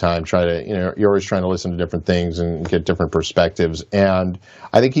time to time. You're always trying to listen to different things and get different perspectives. And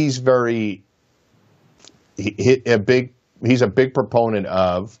I think he's a big proponent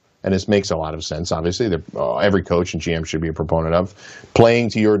of, and this makes a lot of sense, obviously, every coach and GM should be a proponent of,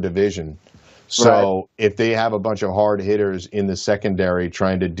 playing to your division. So if they have a bunch of hard hitters in the secondary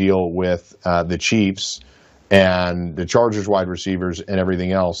trying to deal with the Chiefs and the Chargers wide receivers and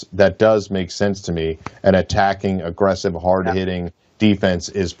everything else, that does make sense to me. An attacking, aggressive, hard-hitting defense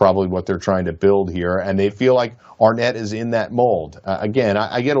is probably what they're trying to build here, and they feel like Arnett is in that mold. Again,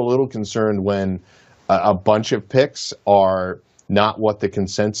 I get a little concerned when a bunch of picks are not what the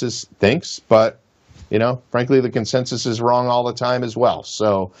consensus thinks, but frankly, the consensus is wrong all the time as well.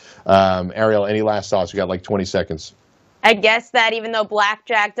 So, Ariel, any last thoughts? We got like 20 seconds. I guess that even though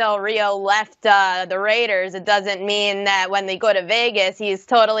Blackjack Del Rio left the Raiders, it doesn't mean that when they go to Vegas, he's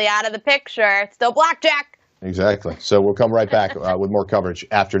totally out of the picture. It's still Blackjack. Exactly. So we'll come right back with more coverage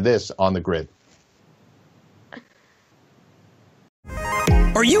after this on The Grid.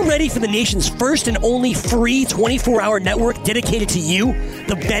 Are you ready for the nation's first and only free 24-hour network dedicated to you,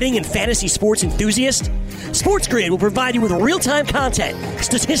 the betting and fantasy sports enthusiast? SportsGrid will provide you with real-time content,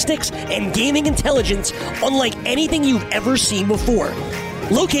 statistics, and gaming intelligence unlike anything you've ever seen before.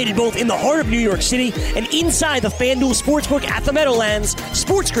 Located both in the heart of New York City and inside the FanDuel Sportsbook at the Meadowlands,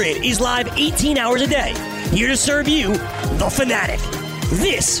 SportsGrid is live 18 hours a day, here to serve you, the fanatic.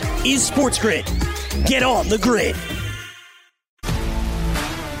 This is SportsGrid. Get on the grid.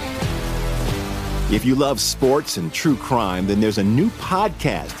 If you love sports and true crime, then there's a new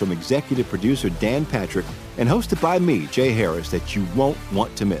podcast from executive producer Dan Patrick and hosted by me, Jay Harris, that you won't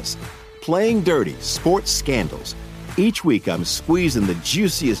want to miss. Playing Dirty: Sports Scandals. Each week, I'm squeezing the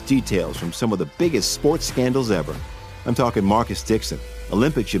juiciest details from some of the biggest sports scandals ever. I'm talking Marcus Dixon,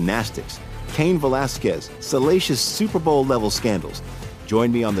 Olympic gymnastics, Cain Velasquez, salacious Super Bowl-level scandals.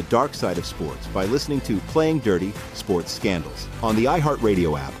 Join me on the dark side of sports by listening to Playing Dirty: Sports Scandals on the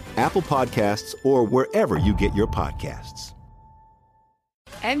iHeartRadio app, Apple Podcasts, or wherever you get your podcasts.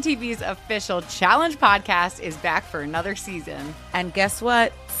 MTV's official Challenge podcast is back for another season. And guess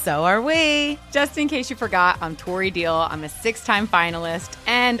what? So are we. Just in case you forgot, I'm Tori Deal. I'm a 6-time finalist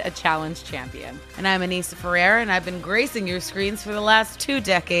and a Challenge champion. And I'm Anissa Ferreira, and I've been gracing your screens for the last 2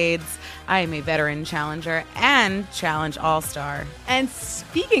 decades. I am a veteran challenger and Challenge All-Star. And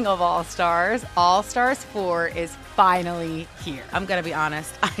speaking of All-Stars, All-Stars 4 is finally here. I'm going to be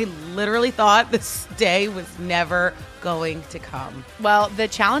honest. I literally thought this day was never going to come. Well, the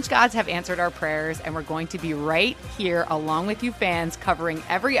Challenge gods have answered our prayers, and we're going to be right here along with you fans covering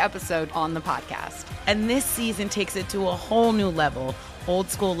every episode on the podcast. And this season takes it to a whole new level.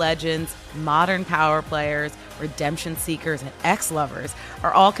 Old school legends, modern power players, redemption seekers, and ex-lovers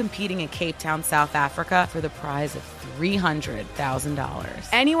are all competing in Cape Town, South Africa for the prize of $300,000.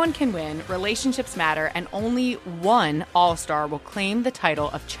 Anyone can win, relationships matter, and only one All-Star will claim the title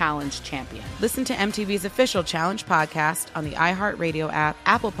of Challenge champion. Listen to MTV's official Challenge podcast on the iHeartRadio app,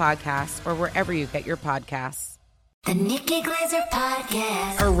 Apple Podcasts, or wherever you get your podcasts. The Nikki Glaser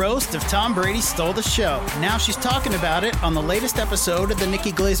Podcast. Her roast of Tom Brady stole the show. Now she's talking about it on the latest episode of the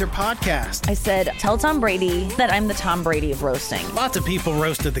Nikki Glaser Podcast. I said, tell Tom Brady that I'm the Tom Brady of roasting. Lots of people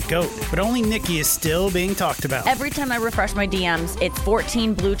roasted the GOAT, but only Nikki is still being talked about. Every time I refresh my DMs, it's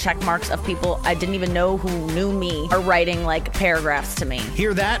 14 blue check marks of people I didn't even know who knew me are writing like paragraphs to me.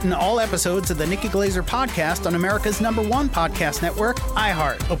 Hear that in all episodes of the Nikki Glaser Podcast on America's #1 podcast network,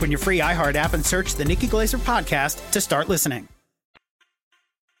 iHeart. Open your free iHeart app and search the Nikki Glaser Podcast to start listening.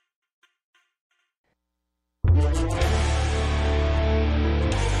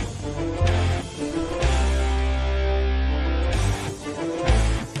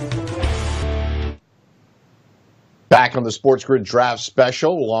 Back on the SportsGrid Draft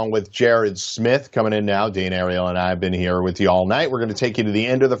Special, along with Jared Smith coming in now. Dane Ariel and I have been here with you all night. We're going to take you to the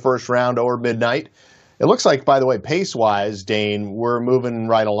end of the first round over midnight. It looks like, by the way, pace-wise, Dane, we're moving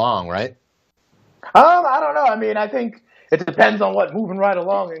right along, right? I don't know. I mean, I think it depends on what moving right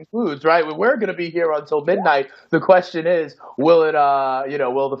along includes, right? We're going to be here until midnight. The question is, will it,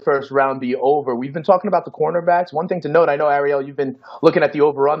 will the first round be over? We've been talking about the cornerbacks. One thing to note, I know, Ariel, you've been looking at the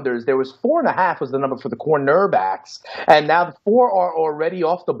over-unders. There was 4.5 was the number for the cornerbacks, and now the 4 are already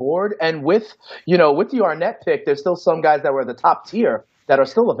off the board. And with the Arnett pick, there's still some guys that were at the top tier that are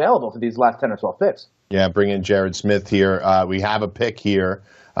still available for these last 10 or 12 picks. Yeah, bring in Jared Smith here. We have a pick here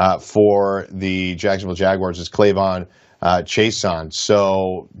for the Jacksonville Jaguars. It's Clavon Chaisson.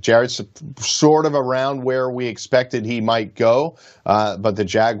 So Jared's sort of around where we expected he might go, but the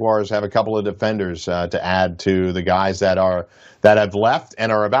Jaguars have a couple of defenders to add to the guys that have left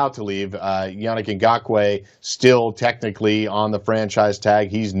and are about to leave. Yannick Ngakoue still technically on the franchise tag.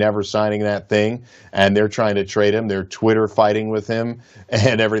 He's never signing that thing, and they're trying to trade him. They're Twitter fighting with him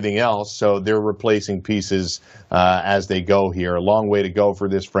and everything else, so they're replacing pieces as they go here. A long way to go for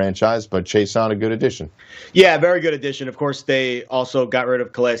this franchise, but Chaisson, a good addition. Yeah, very good addition. Of course, they also got rid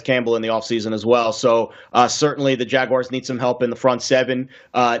of Calais Campbell in the offseason as well, so certainly the Jaguars need some help in the front seven.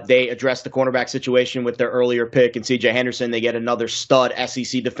 They addressed the cornerback situation with their earlier pick in C.J. Henderson. They get another stud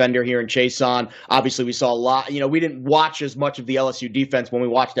SEC defender here in Chaisson. Obviously, we saw a lot. We didn't watch as much of the LSU defense when we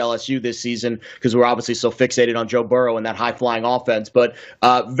watched LSU this season because we're obviously so fixated on Joe Burrow and that high-flying offense. But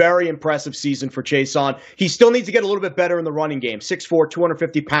very impressive season for Chaisson. He still needs to get a little bit better in the running game. 6'4",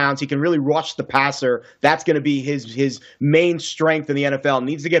 250 pounds. He can really rush the passer. That's going to be his main strength in the NFL.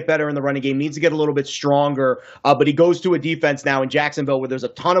 Needs to get better in the running game. Needs to get a little bit stronger. But he goes to a defense now in Jacksonville where there's a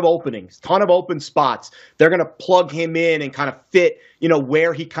ton of openings, ton of open spots. They're going to plug him in and kind of fit,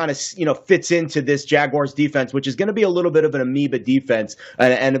 where he kind of, fits into this Jaguars defense, which is going to be a little bit of an amoeba defense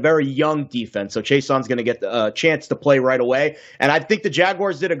and a very young defense. So Chaisson's going to get a chance to play right away. And I think the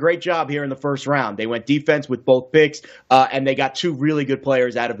Jaguars did a great job here in the first round. They went defense with both picks, and they got two really good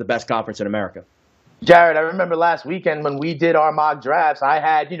players out of the best conference in America. Jared, I remember last weekend when we did our mock drafts, I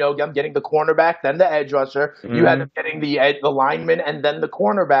had, I'm getting the cornerback, then the edge rusher. Mm-hmm. You had them getting the lineman and then the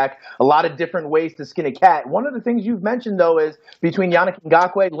cornerback. A lot of different ways to skin a cat. One of the things you've mentioned, though, is between Yannick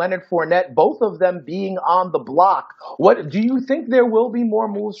Ngakoue, Leonard Fournette, both of them being on the block. What do you think there will be more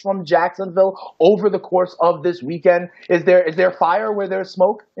moves from Jacksonville over the course of this weekend? Is there fire where there's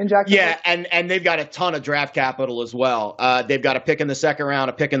smoke in Jacksonville? Yeah, and they've got a ton of draft capital as well. They've got a pick in the second round,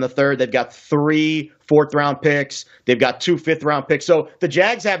 a pick in the third. They've got 3 fourth-round picks. They've got 2 fifth-round picks. So the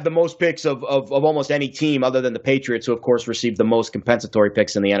Jags have the most picks of almost any team other than the Patriots, who, of course, received the most compensatory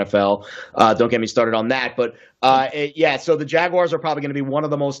picks in the NFL. Don't get me started on that. But, so the Jaguars are probably going to be one of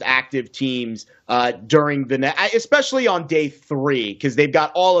the most active teams during especially on day 3, because they've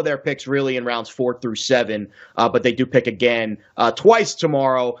got all of their picks really in rounds 4 through 7, but they do pick again twice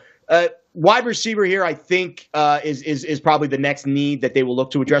tomorrow. Wide receiver here, I think, is probably the next need that they will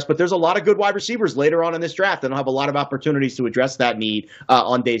look to address. But there's a lot of good wide receivers later on in this draft, and they'll have a lot of opportunities to address that need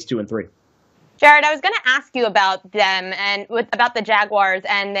on days 2 and 3. Jared, I was going to ask you about them and about the Jaguars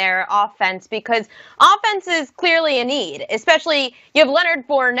and their offense, because offense is clearly a need, especially you have Leonard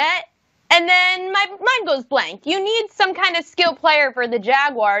Fournette, and then my mind goes blank. You need some kind of skill player for the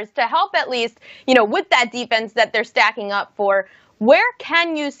Jaguars to help at least, with that defense that they're stacking up for. Where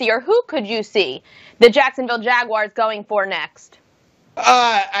can you see, or who could you see the Jacksonville Jaguars going for next?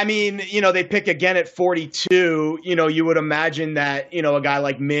 They pick again at 42. You would imagine that, a guy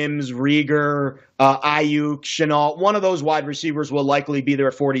like Mims, Rieger, Ayuk, Shenault, one of those wide receivers will likely be there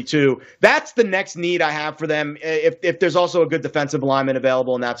at 42. That's the next need I have for them. If there's also a good defensive lineman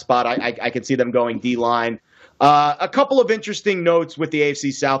available in that spot, I can see them going D-line. A couple of interesting notes with the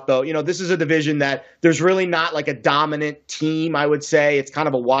AFC South, though. This is a division that there's really not like a dominant team, I would say. It's kind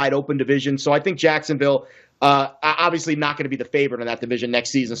of a wide open division. So I think Jacksonville, obviously not going to be the favorite in that division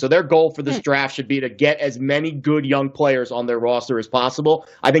next season. So their goal for this draft should be to get as many good young players on their roster as possible.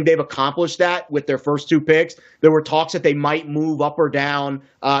 I think they've accomplished that with their first 2 picks. There were talks that they might move up or down.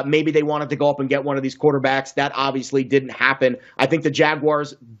 Maybe they wanted to go up and get one of these quarterbacks. That obviously didn't happen. I think the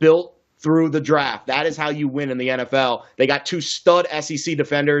Jaguars built through the draft. That is how you win in the NFL. They got 2 stud SEC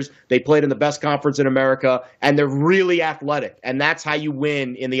defenders. They played in the best conference in America, and they're really athletic. And that's how you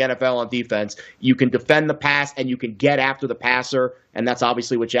win in the NFL on defense. You can defend the pass, and you can get after the passer, and that's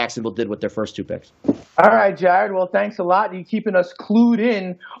obviously what Jacksonville did with their first 2 picks. All right, Jared. Well, thanks a lot. You're keeping us clued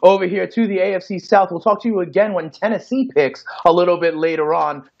in over here to the AFC South. We'll talk to you again when Tennessee picks a little bit later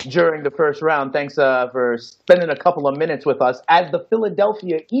on during the first round. Thanks for spending a couple of minutes with us as the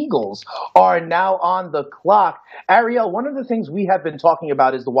Philadelphia Eagles are now on the clock. Ariel, one of the things we have been talking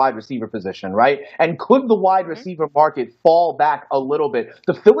about is the wide receiver position, right? And could the wide receiver market fall back a little bit?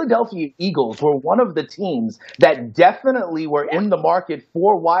 The Philadelphia Eagles were one of the teams that definitely were in the market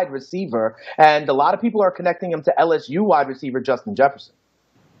for wide receiver, and a lot of people are connecting him to LSU wide receiver Justin Jefferson.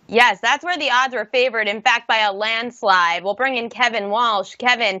 Yes, that's where the odds were favored, in fact, by a landslide. We'll bring in Kevin Walsh.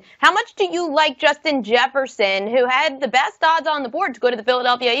 Kevin, how much do you like Justin Jefferson, who had the best odds on the board to go to the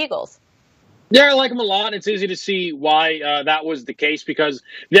Philadelphia Eagles? Yeah, I like him a lot. It's easy to see why that was the case, because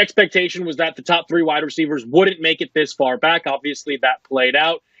the expectation was that the top 3 wide receivers wouldn't make it this far back. Obviously, that played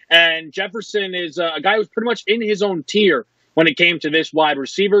out. And Jefferson is a guy who's pretty much in his own tier when it came to this wide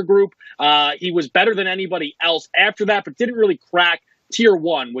receiver group. He was better than anybody else after that, but didn't really crack tier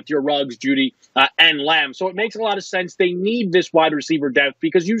 1 with your Ruggs, Judy, and Lamb. So it makes a lot of sense. They need this wide receiver depth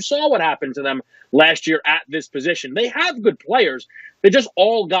because you saw what happened to them last year at this position. They have good players. They just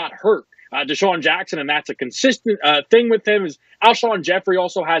all got hurt. Deshaun Jackson, and that's a consistent thing with him. Is Alshon Jeffrey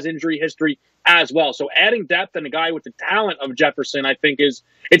also has injury history as well. So adding depth and a guy with the talent of Jefferson, I think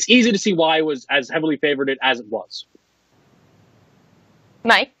it's easy to see why it was as heavily favored as it was.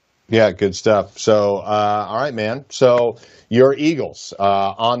 Mike? Yeah, good stuff. So, all right, man. So your Eagles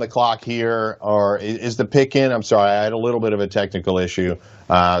on the clock here, or is the pick in? I'm sorry, I had a little bit of a technical issue,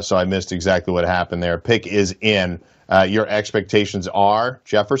 so I missed exactly what happened there. Pick is in. Your expectations are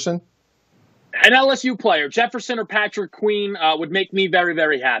Jefferson? An LSU player, Jefferson or Patrick Queen, would make me very,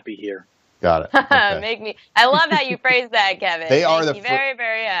 very happy here. Got it. Okay. I love how you phrased that, Kevin. They are the very,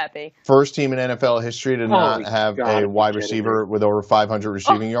 very happy. First team in NFL history to not have a wide receiver with over 500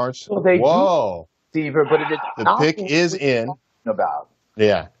 receiving yards. Well, they Whoa. Receiver, but it is the pick is in. About.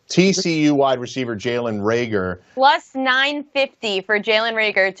 Yeah. TCU wide receiver Jalen Reagor. Plus 950 for Jalen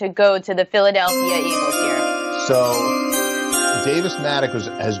Reagor to go to the Philadelphia Eagles here. So Davis Maddox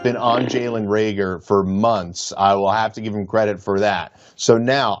has been on Jalen Reagor for months. I will have to give him credit for that. So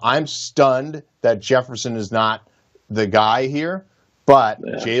now I'm stunned that Jefferson is not the guy here, but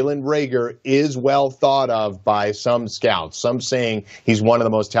Jalen Reagor is well thought of by some scouts, some saying he's one of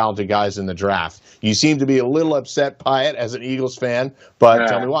the most talented guys in the draft. You seem to be a little upset by it as an Eagles fan, but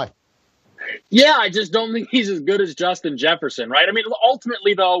tell me why. Yeah, I just don't think he's as good as Justin Jefferson, right? I mean,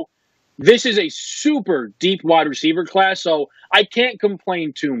 ultimately, though, this is a super deep wide receiver class, so I can't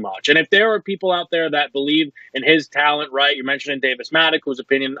complain too much. And if there are people out there that believe in his talent, right, you're mentioning Davis Maddox, whose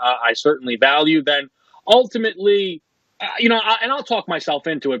opinion I certainly value, then ultimately, and I'll talk myself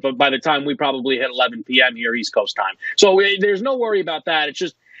into it, but by the time we probably hit 11 p.m. here, East Coast time. So there's no worry about that. It's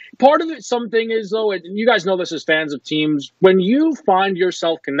just part of it, something is, though, and you guys know this as fans of teams, when you find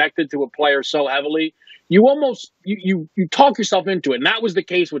yourself connected to a player so heavily, you almost you talk yourself into it. And that was the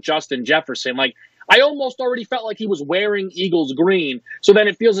case with Justin Jefferson. Like, I almost already felt like he was wearing Eagles green. So then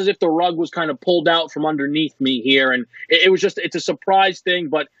it feels as if the rug was kind of pulled out from underneath me here. And it was just, it's a surprise thing.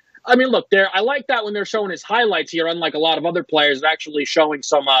 But I mean, look, I like that when they're showing his highlights here, unlike a lot of other players, actually showing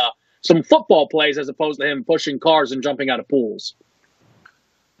some football plays as opposed to him pushing cars and jumping out of pools.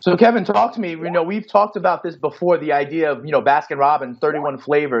 So, Kevin, talk to me. We've talked about this before, the idea of, Baskin-Robbins, 31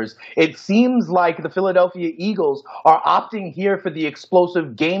 flavors. It seems like the Philadelphia Eagles are opting here for the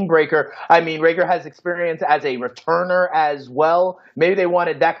explosive game breaker. I mean, Reagor has experience as a returner as well. Maybe they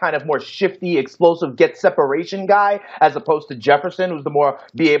wanted that kind of more shifty, explosive, get separation guy, as opposed to Jefferson, who's the more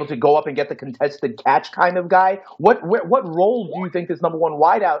be able to go up and get the contested catch kind of guy. What role do you think this number one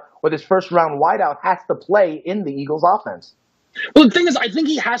wideout or this first-round wideout has to play in the Eagles' offense? Well, the thing is, I think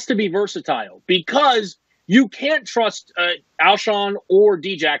he has to be versatile because you can't trust Alshon or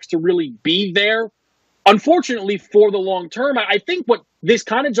Djax to really be there, unfortunately, for the long term. I think what this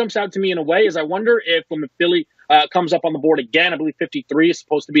kind of jumps out to me in a way is I wonder if when the Philly comes up on the board again, I believe 53 is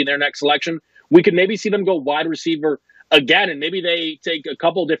supposed to be in their next selection, we could maybe see them go wide receiver again, and maybe they take a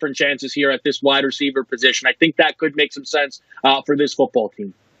couple different chances here at this wide receiver position. I think that could make some sense for this football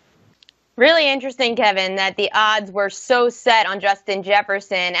team. Really interesting, Kevin, that the odds were so set on Justin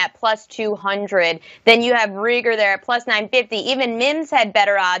Jefferson at plus 200. Then you have Reagor there at plus 950. Even Mims had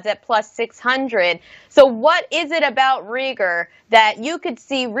better odds at plus 600. So what is it about Reagor that you could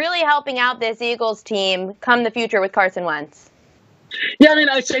see really helping out this Eagles team come the future with Carson Wentz? Yeah, I mean,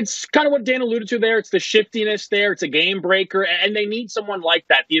 it's kind of what Dan alluded to there. It's the shiftiness there. It's a game breaker, and they need someone like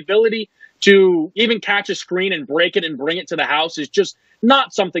that. The ability to even catch a screen and break it and bring it to the house is just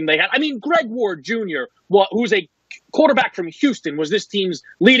not something they had. I mean, Greg Ward Jr., who's a quarterback from Houston, was this team's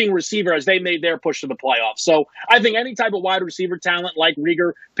leading receiver as they made their push to the playoffs. So I think any type of wide receiver talent like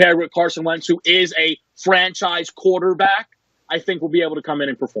Reagor paired with Carson Wentz, who is a franchise quarterback, I think will be able to come in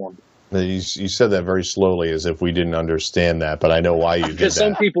and perform. You said that very slowly as if we didn't understand that, but I know why you did that. Because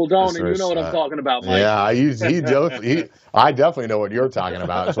some people don't, and you know what I'm talking about, Mike. Yeah, I definitely know what you're talking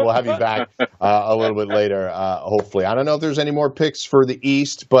about, so we'll have you back a little bit later, hopefully. I don't know if there's any more picks for the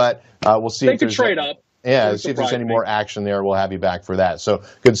East, but we'll see if there's trade up. Yeah, see if there's any more action there. We'll have you back for that. So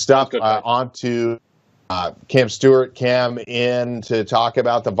good stuff. On to Cam Stewart. Cam in to talk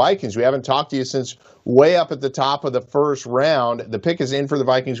about the Vikings. We haven't talked to you since way up at the top of the first round. The pick is in for the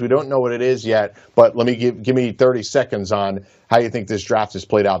Vikings. We don't know what it is yet, but let me give me 30 seconds on how you think this draft has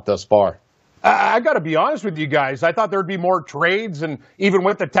played out thus far. I got to be honest with you guys. I thought there'd be more trades, and even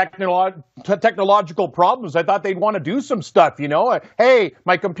with the technological problems, I thought they'd want to do some stuff, Hey,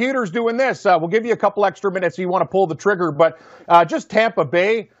 my computer's doing this. We'll give you a couple extra minutes if you want to pull the trigger. But just Tampa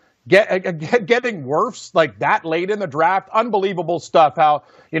Bay getting Wirfs like that late in the draft, unbelievable stuff. How,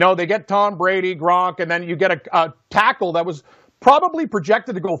 they get Tom Brady, Gronk, and then you get a tackle that was probably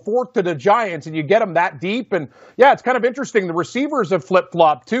projected to go fourth to the Giants, and you get them that deep. And yeah, it's kind of interesting. The receivers have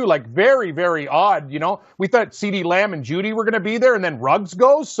flip-flopped too, like very, very odd. We thought CeeDee Lamb and Judy were going to be there, and then Ruggs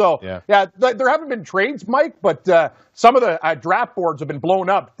goes. So yeah, there haven't been trades, Mike, but some of the draft boards have been blown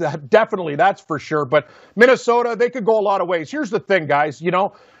up. Definitely, that's for sure. But Minnesota, they could go a lot of ways. Here's the thing, guys.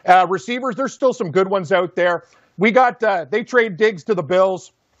 Receivers, there's still some good ones out there. They trade Diggs to the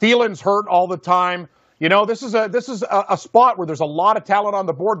Bills. Thielen's hurt all the time. This is a spot where there's a lot of talent on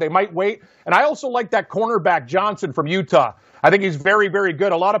the board. They might wait. And I also like that cornerback Johnson from Utah. I think he's very, very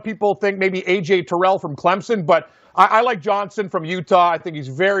good. A lot of people think maybe A.J. Terrell from Clemson, but I like Johnson from Utah. I think he's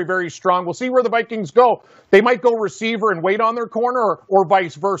very, very strong. We'll see where the Vikings go. They might go receiver and wait on their corner or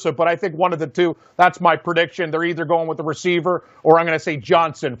vice versa, but I think one of the two, that's my prediction. They're either going with the receiver or I'm going to say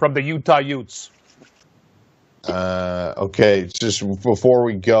Johnson from the Utah Utes. Okay, just before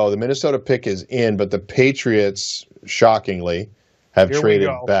we go, the Minnesota pick is in, but the Patriots, shockingly, have traded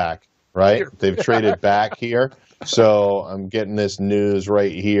back, right? They've traded back here. So I'm getting this news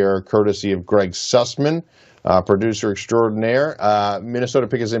right here, courtesy of Greg Sussman, producer extraordinaire. Minnesota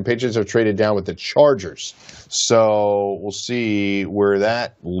Pickers and Patriots have traded down with the Chargers. So we'll see where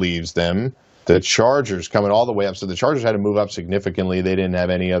that leaves them. The Chargers coming all the way up. So the Chargers had to move up significantly. They didn't have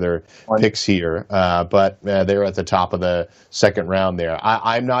any other picks here, but they're at the top of the second round there.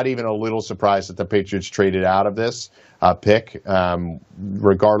 I'm not even a little surprised that the Patriots traded out of this pick,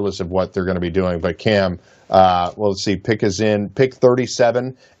 regardless of what they're going to be doing. But Cam, well, let's see. Pick is in. Pick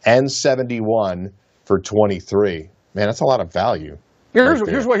 37 and 71 for 23. Man, that's a lot of value.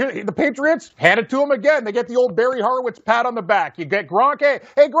 Here's what the Patriots hand it to them again. They get the old Barry Horowitz pat on the back. You get Gronk.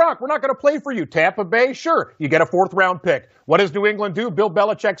 Hey Gronk, we're not going to play for you. Tampa Bay, sure. You get a 4th round pick. What does New England do? Bill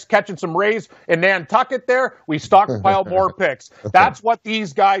Belichick's catching some rays in Nantucket there. We stockpile more picks. That's what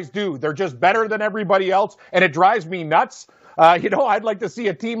these guys do. They're just better than everybody else, and it drives me nuts. I'd like to see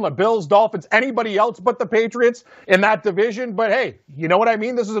a team like Bills, Dolphins, anybody else but the Patriots in that division. But hey, you know what I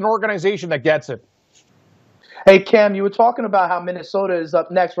mean? This is an organization that gets it. Hey, Cam, you were talking about how Minnesota is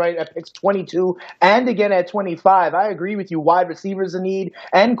up next, right, at picks 22 and again at 25. I agree with you. Wide receiver is a need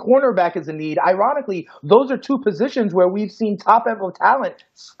and cornerback is a need. Ironically, those are two positions where we've seen top-level talent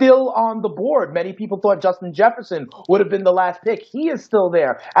still on the board. Many people thought Justin Jefferson would have been the last pick. He is still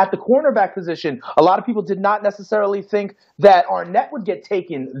there. At the cornerback position, a lot of people did not necessarily think that Arnett would get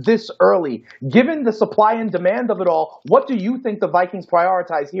taken this early. Given the supply and demand of it all, what do you think the Vikings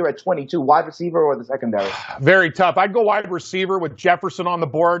prioritize here at 22, wide receiver or the secondary? Very tough. I'd go wide receiver with Jefferson on the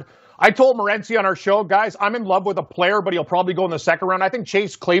board. I told Morency on our show, guys, I'm in love with a player, but he'll probably go in the second round. I think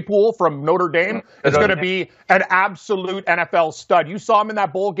Chase Claypool from Notre Dame is going to be an absolute NFL stud. You saw him in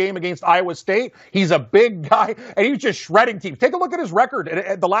that bowl game against Iowa State. He's a big guy, and he's just shredding teams. Take a look at his record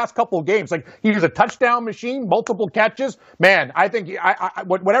at the last couple of games. Like, he's a touchdown machine, multiple catches. Man, I think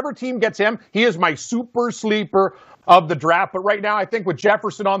whatever team gets him, he is my super sleeper of the draft. But right now, I think with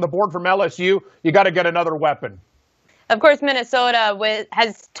Jefferson on the board from LSU, you got to get another weapon. Of course, Minnesota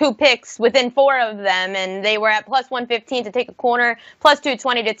has 2 picks within 4 of them, and they were at plus 115 to take a corner, plus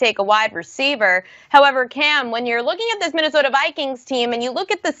 220 to take a wide receiver. However, Cam, when you're looking at this Minnesota Vikings team and you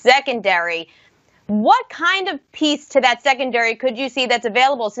look at the secondary, what kind of piece to that secondary could you see that's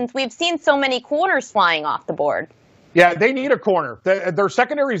available since we've seen so many corners flying off the board? Yeah, they need a corner. Their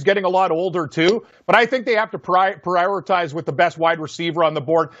secondary is getting a lot older, too. But I think they have to prioritize with the best wide receiver on the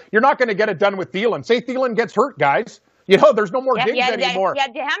board. You're not going to get it done with Thielen. Say Thielen gets hurt, guys. There's no more Diggs anymore. He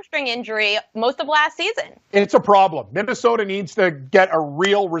had a hamstring injury most of last season. It's a problem. Minnesota needs to get a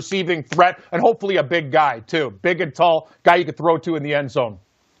real receiving threat and hopefully a big guy, too. Big and tall guy you could throw to in the end zone.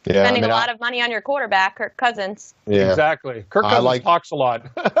 Yeah, spending a lot of money on your quarterback, Kirk Cousins. Yeah. Exactly. Kirk Cousins talks a lot.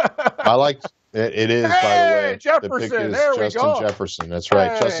 I like it is, by the way. Jefferson. The pick is there Justin we go. Jefferson. That's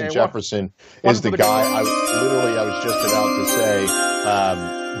right. Justin Jefferson is the guy. I was just about to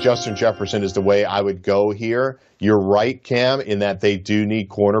say Justin Jefferson is the way I would go here. You're right, Cam, in that they do need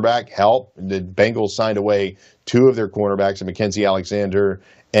cornerback help. The Bengals signed away 2 of their cornerbacks, Mackenzie Alexander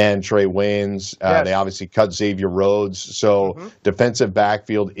and Trey Waynes. Yes. They obviously cut Xavier Rhodes. So defensive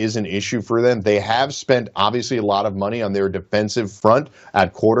backfield is an issue for them. They have spent obviously a lot of money on their defensive front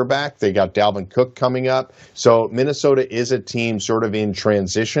at quarterback. They got Dalvin Cook coming up. So Minnesota is a team sort of in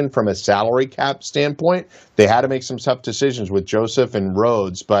transition from a salary cap standpoint. They had to make some tough decisions with Joseph and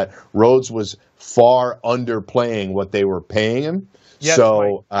Rhodes, but Rhodes was far underplaying what they were paying him. Yes,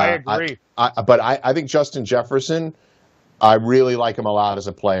 so I agree. But I think Justin Jefferson, I really like him a lot as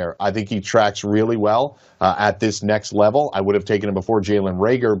a player. I think he tracks really well at this next level. I would have taken him before Jalen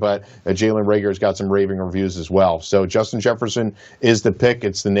Reagor, but Jalen Reagor's got some raving reviews as well. So Justin Jefferson is the pick.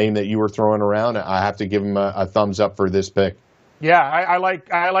 It's the name that you were throwing around. I have to give him a thumbs up for this pick. Yeah, I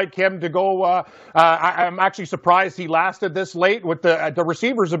like him to go. I'm actually surprised he lasted this late. With the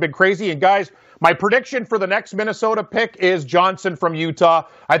receivers have been crazy. And guys, my prediction for the next Minnesota pick is Johnson from Utah.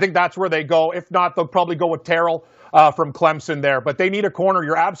 I think that's where they go. If not, they'll probably go with Terrell from Clemson there. But they need a corner.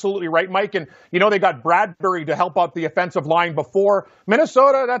 You're absolutely right, Mike. And, they got Bradbury to help out the offensive line before.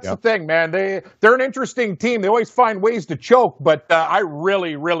 Minnesota, that's the thing, man. They're an interesting team. They always find ways to choke. But I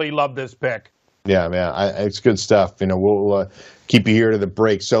really, really love this pick. Yeah, man, it's good stuff. We'll keep you here to the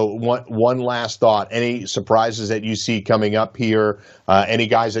break. So one last thought. Any surprises that you see coming up here? Any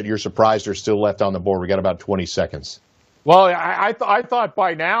guys that you're surprised are still left on the board? We got about 20 seconds. Well, I thought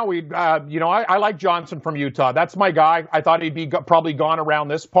by now we'd, I like Johnson from Utah. That's my guy. I thought he'd be probably gone around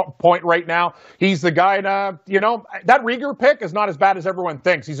this point right now. He's the guy, that Reagor pick is not as bad as everyone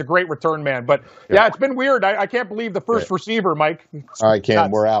thinks. He's a great return man. But, yeah it's been weird. I can't believe the first receiver, Mike. All right, Cam,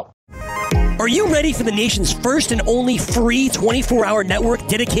 we're out. Are you ready for the nation's first and only free 24-hour network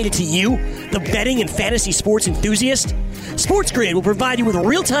dedicated to you, the betting and fantasy sports enthusiast? SportsGrid will provide you with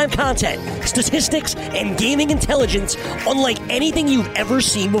real-time content, statistics, and gaming intelligence unlike anything you've ever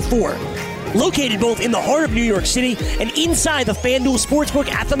seen before. Located both in the heart of New York City and inside the FanDuel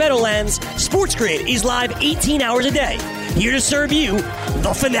Sportsbook at the Meadowlands, SportsGrid is live 18 hours a day, here to serve you,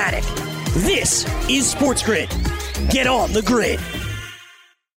 the fanatic. This is SportsGrid. Get on the grid.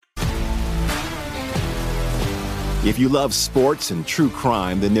 If you love sports and true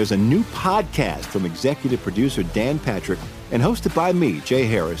crime, then there's a new podcast from executive producer Dan Patrick and hosted by me, Jay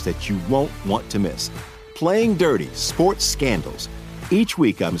Harris, that you won't want to miss. Playing Dirty: Sports Scandals. Each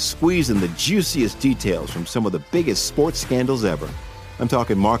week, I'm squeezing the juiciest details from some of the biggest sports scandals ever. I'm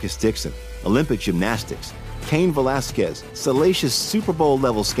talking Marcus Dixon, Olympic gymnastics, Cain Velasquez, salacious Super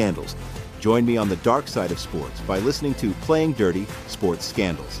Bowl-level scandals. Join me on the dark side of sports by listening to Playing Dirty: Sports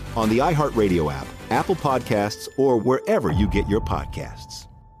Scandals on the iHeartRadio app, Apple Podcasts, or wherever you get your podcasts.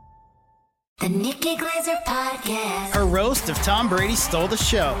 The Nikki Glaser Podcast. Her roast of Tom Brady stole the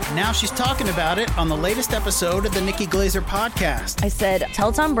show. Now she's talking about it on the latest episode of the Nikki Glaser Podcast. I said,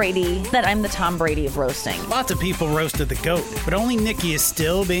 tell Tom Brady that I'm the Tom Brady of roasting. Lots of people roasted the GOAT, but only Nikki is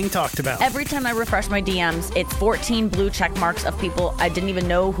still being talked about. Every time I refresh my DMs, it's 14 blue check marks of people I didn't even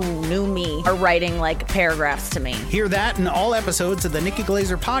know who knew me are writing like paragraphs to me. Hear that in all episodes of the Nikki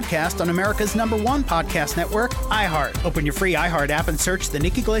Glaser Podcast on America's #1 podcast network, iHeart. Open your free iHeart app and search the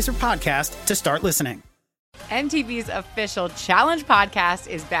Nikki Glaser Podcast to start listening. MTV's official Challenge podcast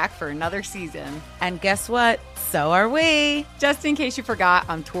is back for another season. And guess what? So are we. Just in case you forgot,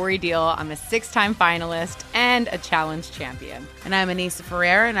 I'm Tori Deal. I'm a 6-time finalist and a challenge champion. And I'm Anissa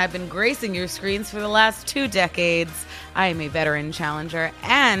Ferreira, and I've been gracing your screens for the last 2 decades. I am a veteran challenger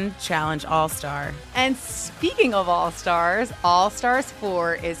and challenge all-star. And speaking of all-stars, All-Stars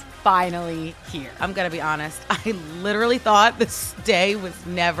 4 is finally here. I'm going to be honest. I literally thought this day was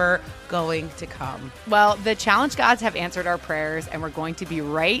never going to come. Well, the challenge gods have answered our prayers, and we're going to be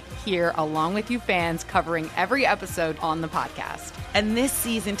right here along with you fans covering every episode on the podcast. And this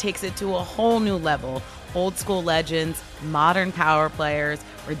season takes it to a whole new level. Old school legends, modern power players,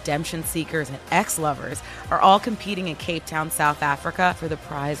 redemption seekers, and ex-lovers are all competing in Cape Town, South Africa for the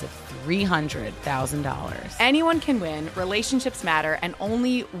prize of $300,000. Anyone can win, relationships matter, and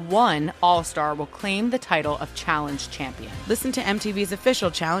only one All-Star will claim the title of Challenge Champion. Listen to MTV's official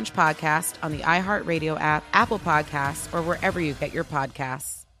Challenge podcast on the iHeartRadio app, Apple Podcasts, or wherever you get your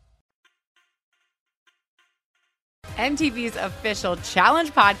podcasts. MTV's official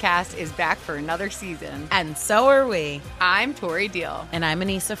Challenge podcast is back for another season. And so are we. I'm Tori Deal. And I'm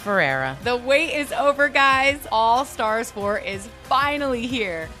Anissa Ferreira. The wait is over, guys. All Stars 4 is finally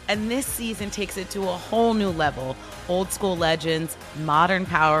here. And this season takes it to a whole new level. Old school legends, modern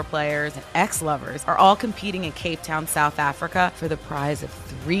power players, and ex-lovers are all competing in Cape Town, South Africa for the prize of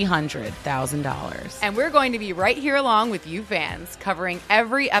 $300,000. And we're going to be right here along with you fans, covering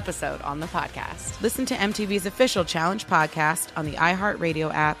every episode on the podcast. Listen to MTV's official Challenge podcast on the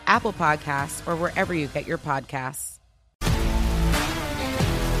iHeartRadio app, Apple Podcasts, or wherever you get your podcasts.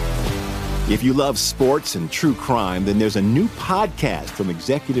 If you love sports and true crime, then there's a new podcast from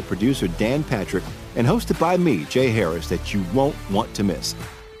executive producer Dan Patrick and hosted by me, Jay Harris, that you won't want to miss.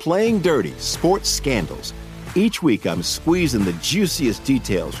 Playing Dirty: Sports Scandals. Each week, I'm squeezing the juiciest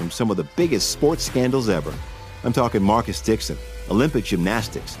details from some of the biggest sports scandals ever. I'm talking Marcus Dixon, Olympic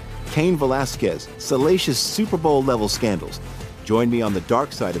gymnastics, Cain Velasquez, salacious Super Bowl-level scandals. Join me on the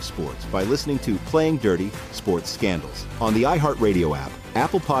dark side of sports by listening to Playing Dirty: Sports Scandals on the iHeartRadio app,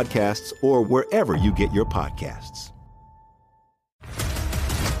 Apple Podcasts, or wherever you get your podcasts.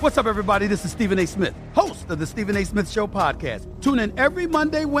 What's up, everybody? This is Stephen A. Smith, host of the Stephen A. Smith Show podcast. Tune in every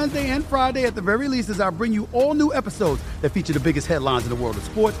Monday, Wednesday, and Friday at the very least as I bring you all new episodes that feature the biggest headlines in the world of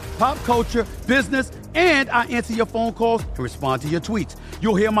sports, pop culture, business, and I answer your phone calls and respond to your tweets.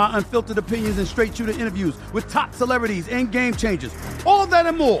 You'll hear my unfiltered opinions and straight-shooter interviews with top celebrities and game changers. All that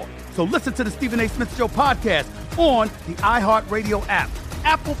and more. So listen to the Stephen A. Smith Show podcast on the iHeartRadio app,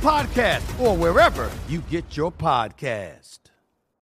 Apple Podcasts, or wherever you get your podcast.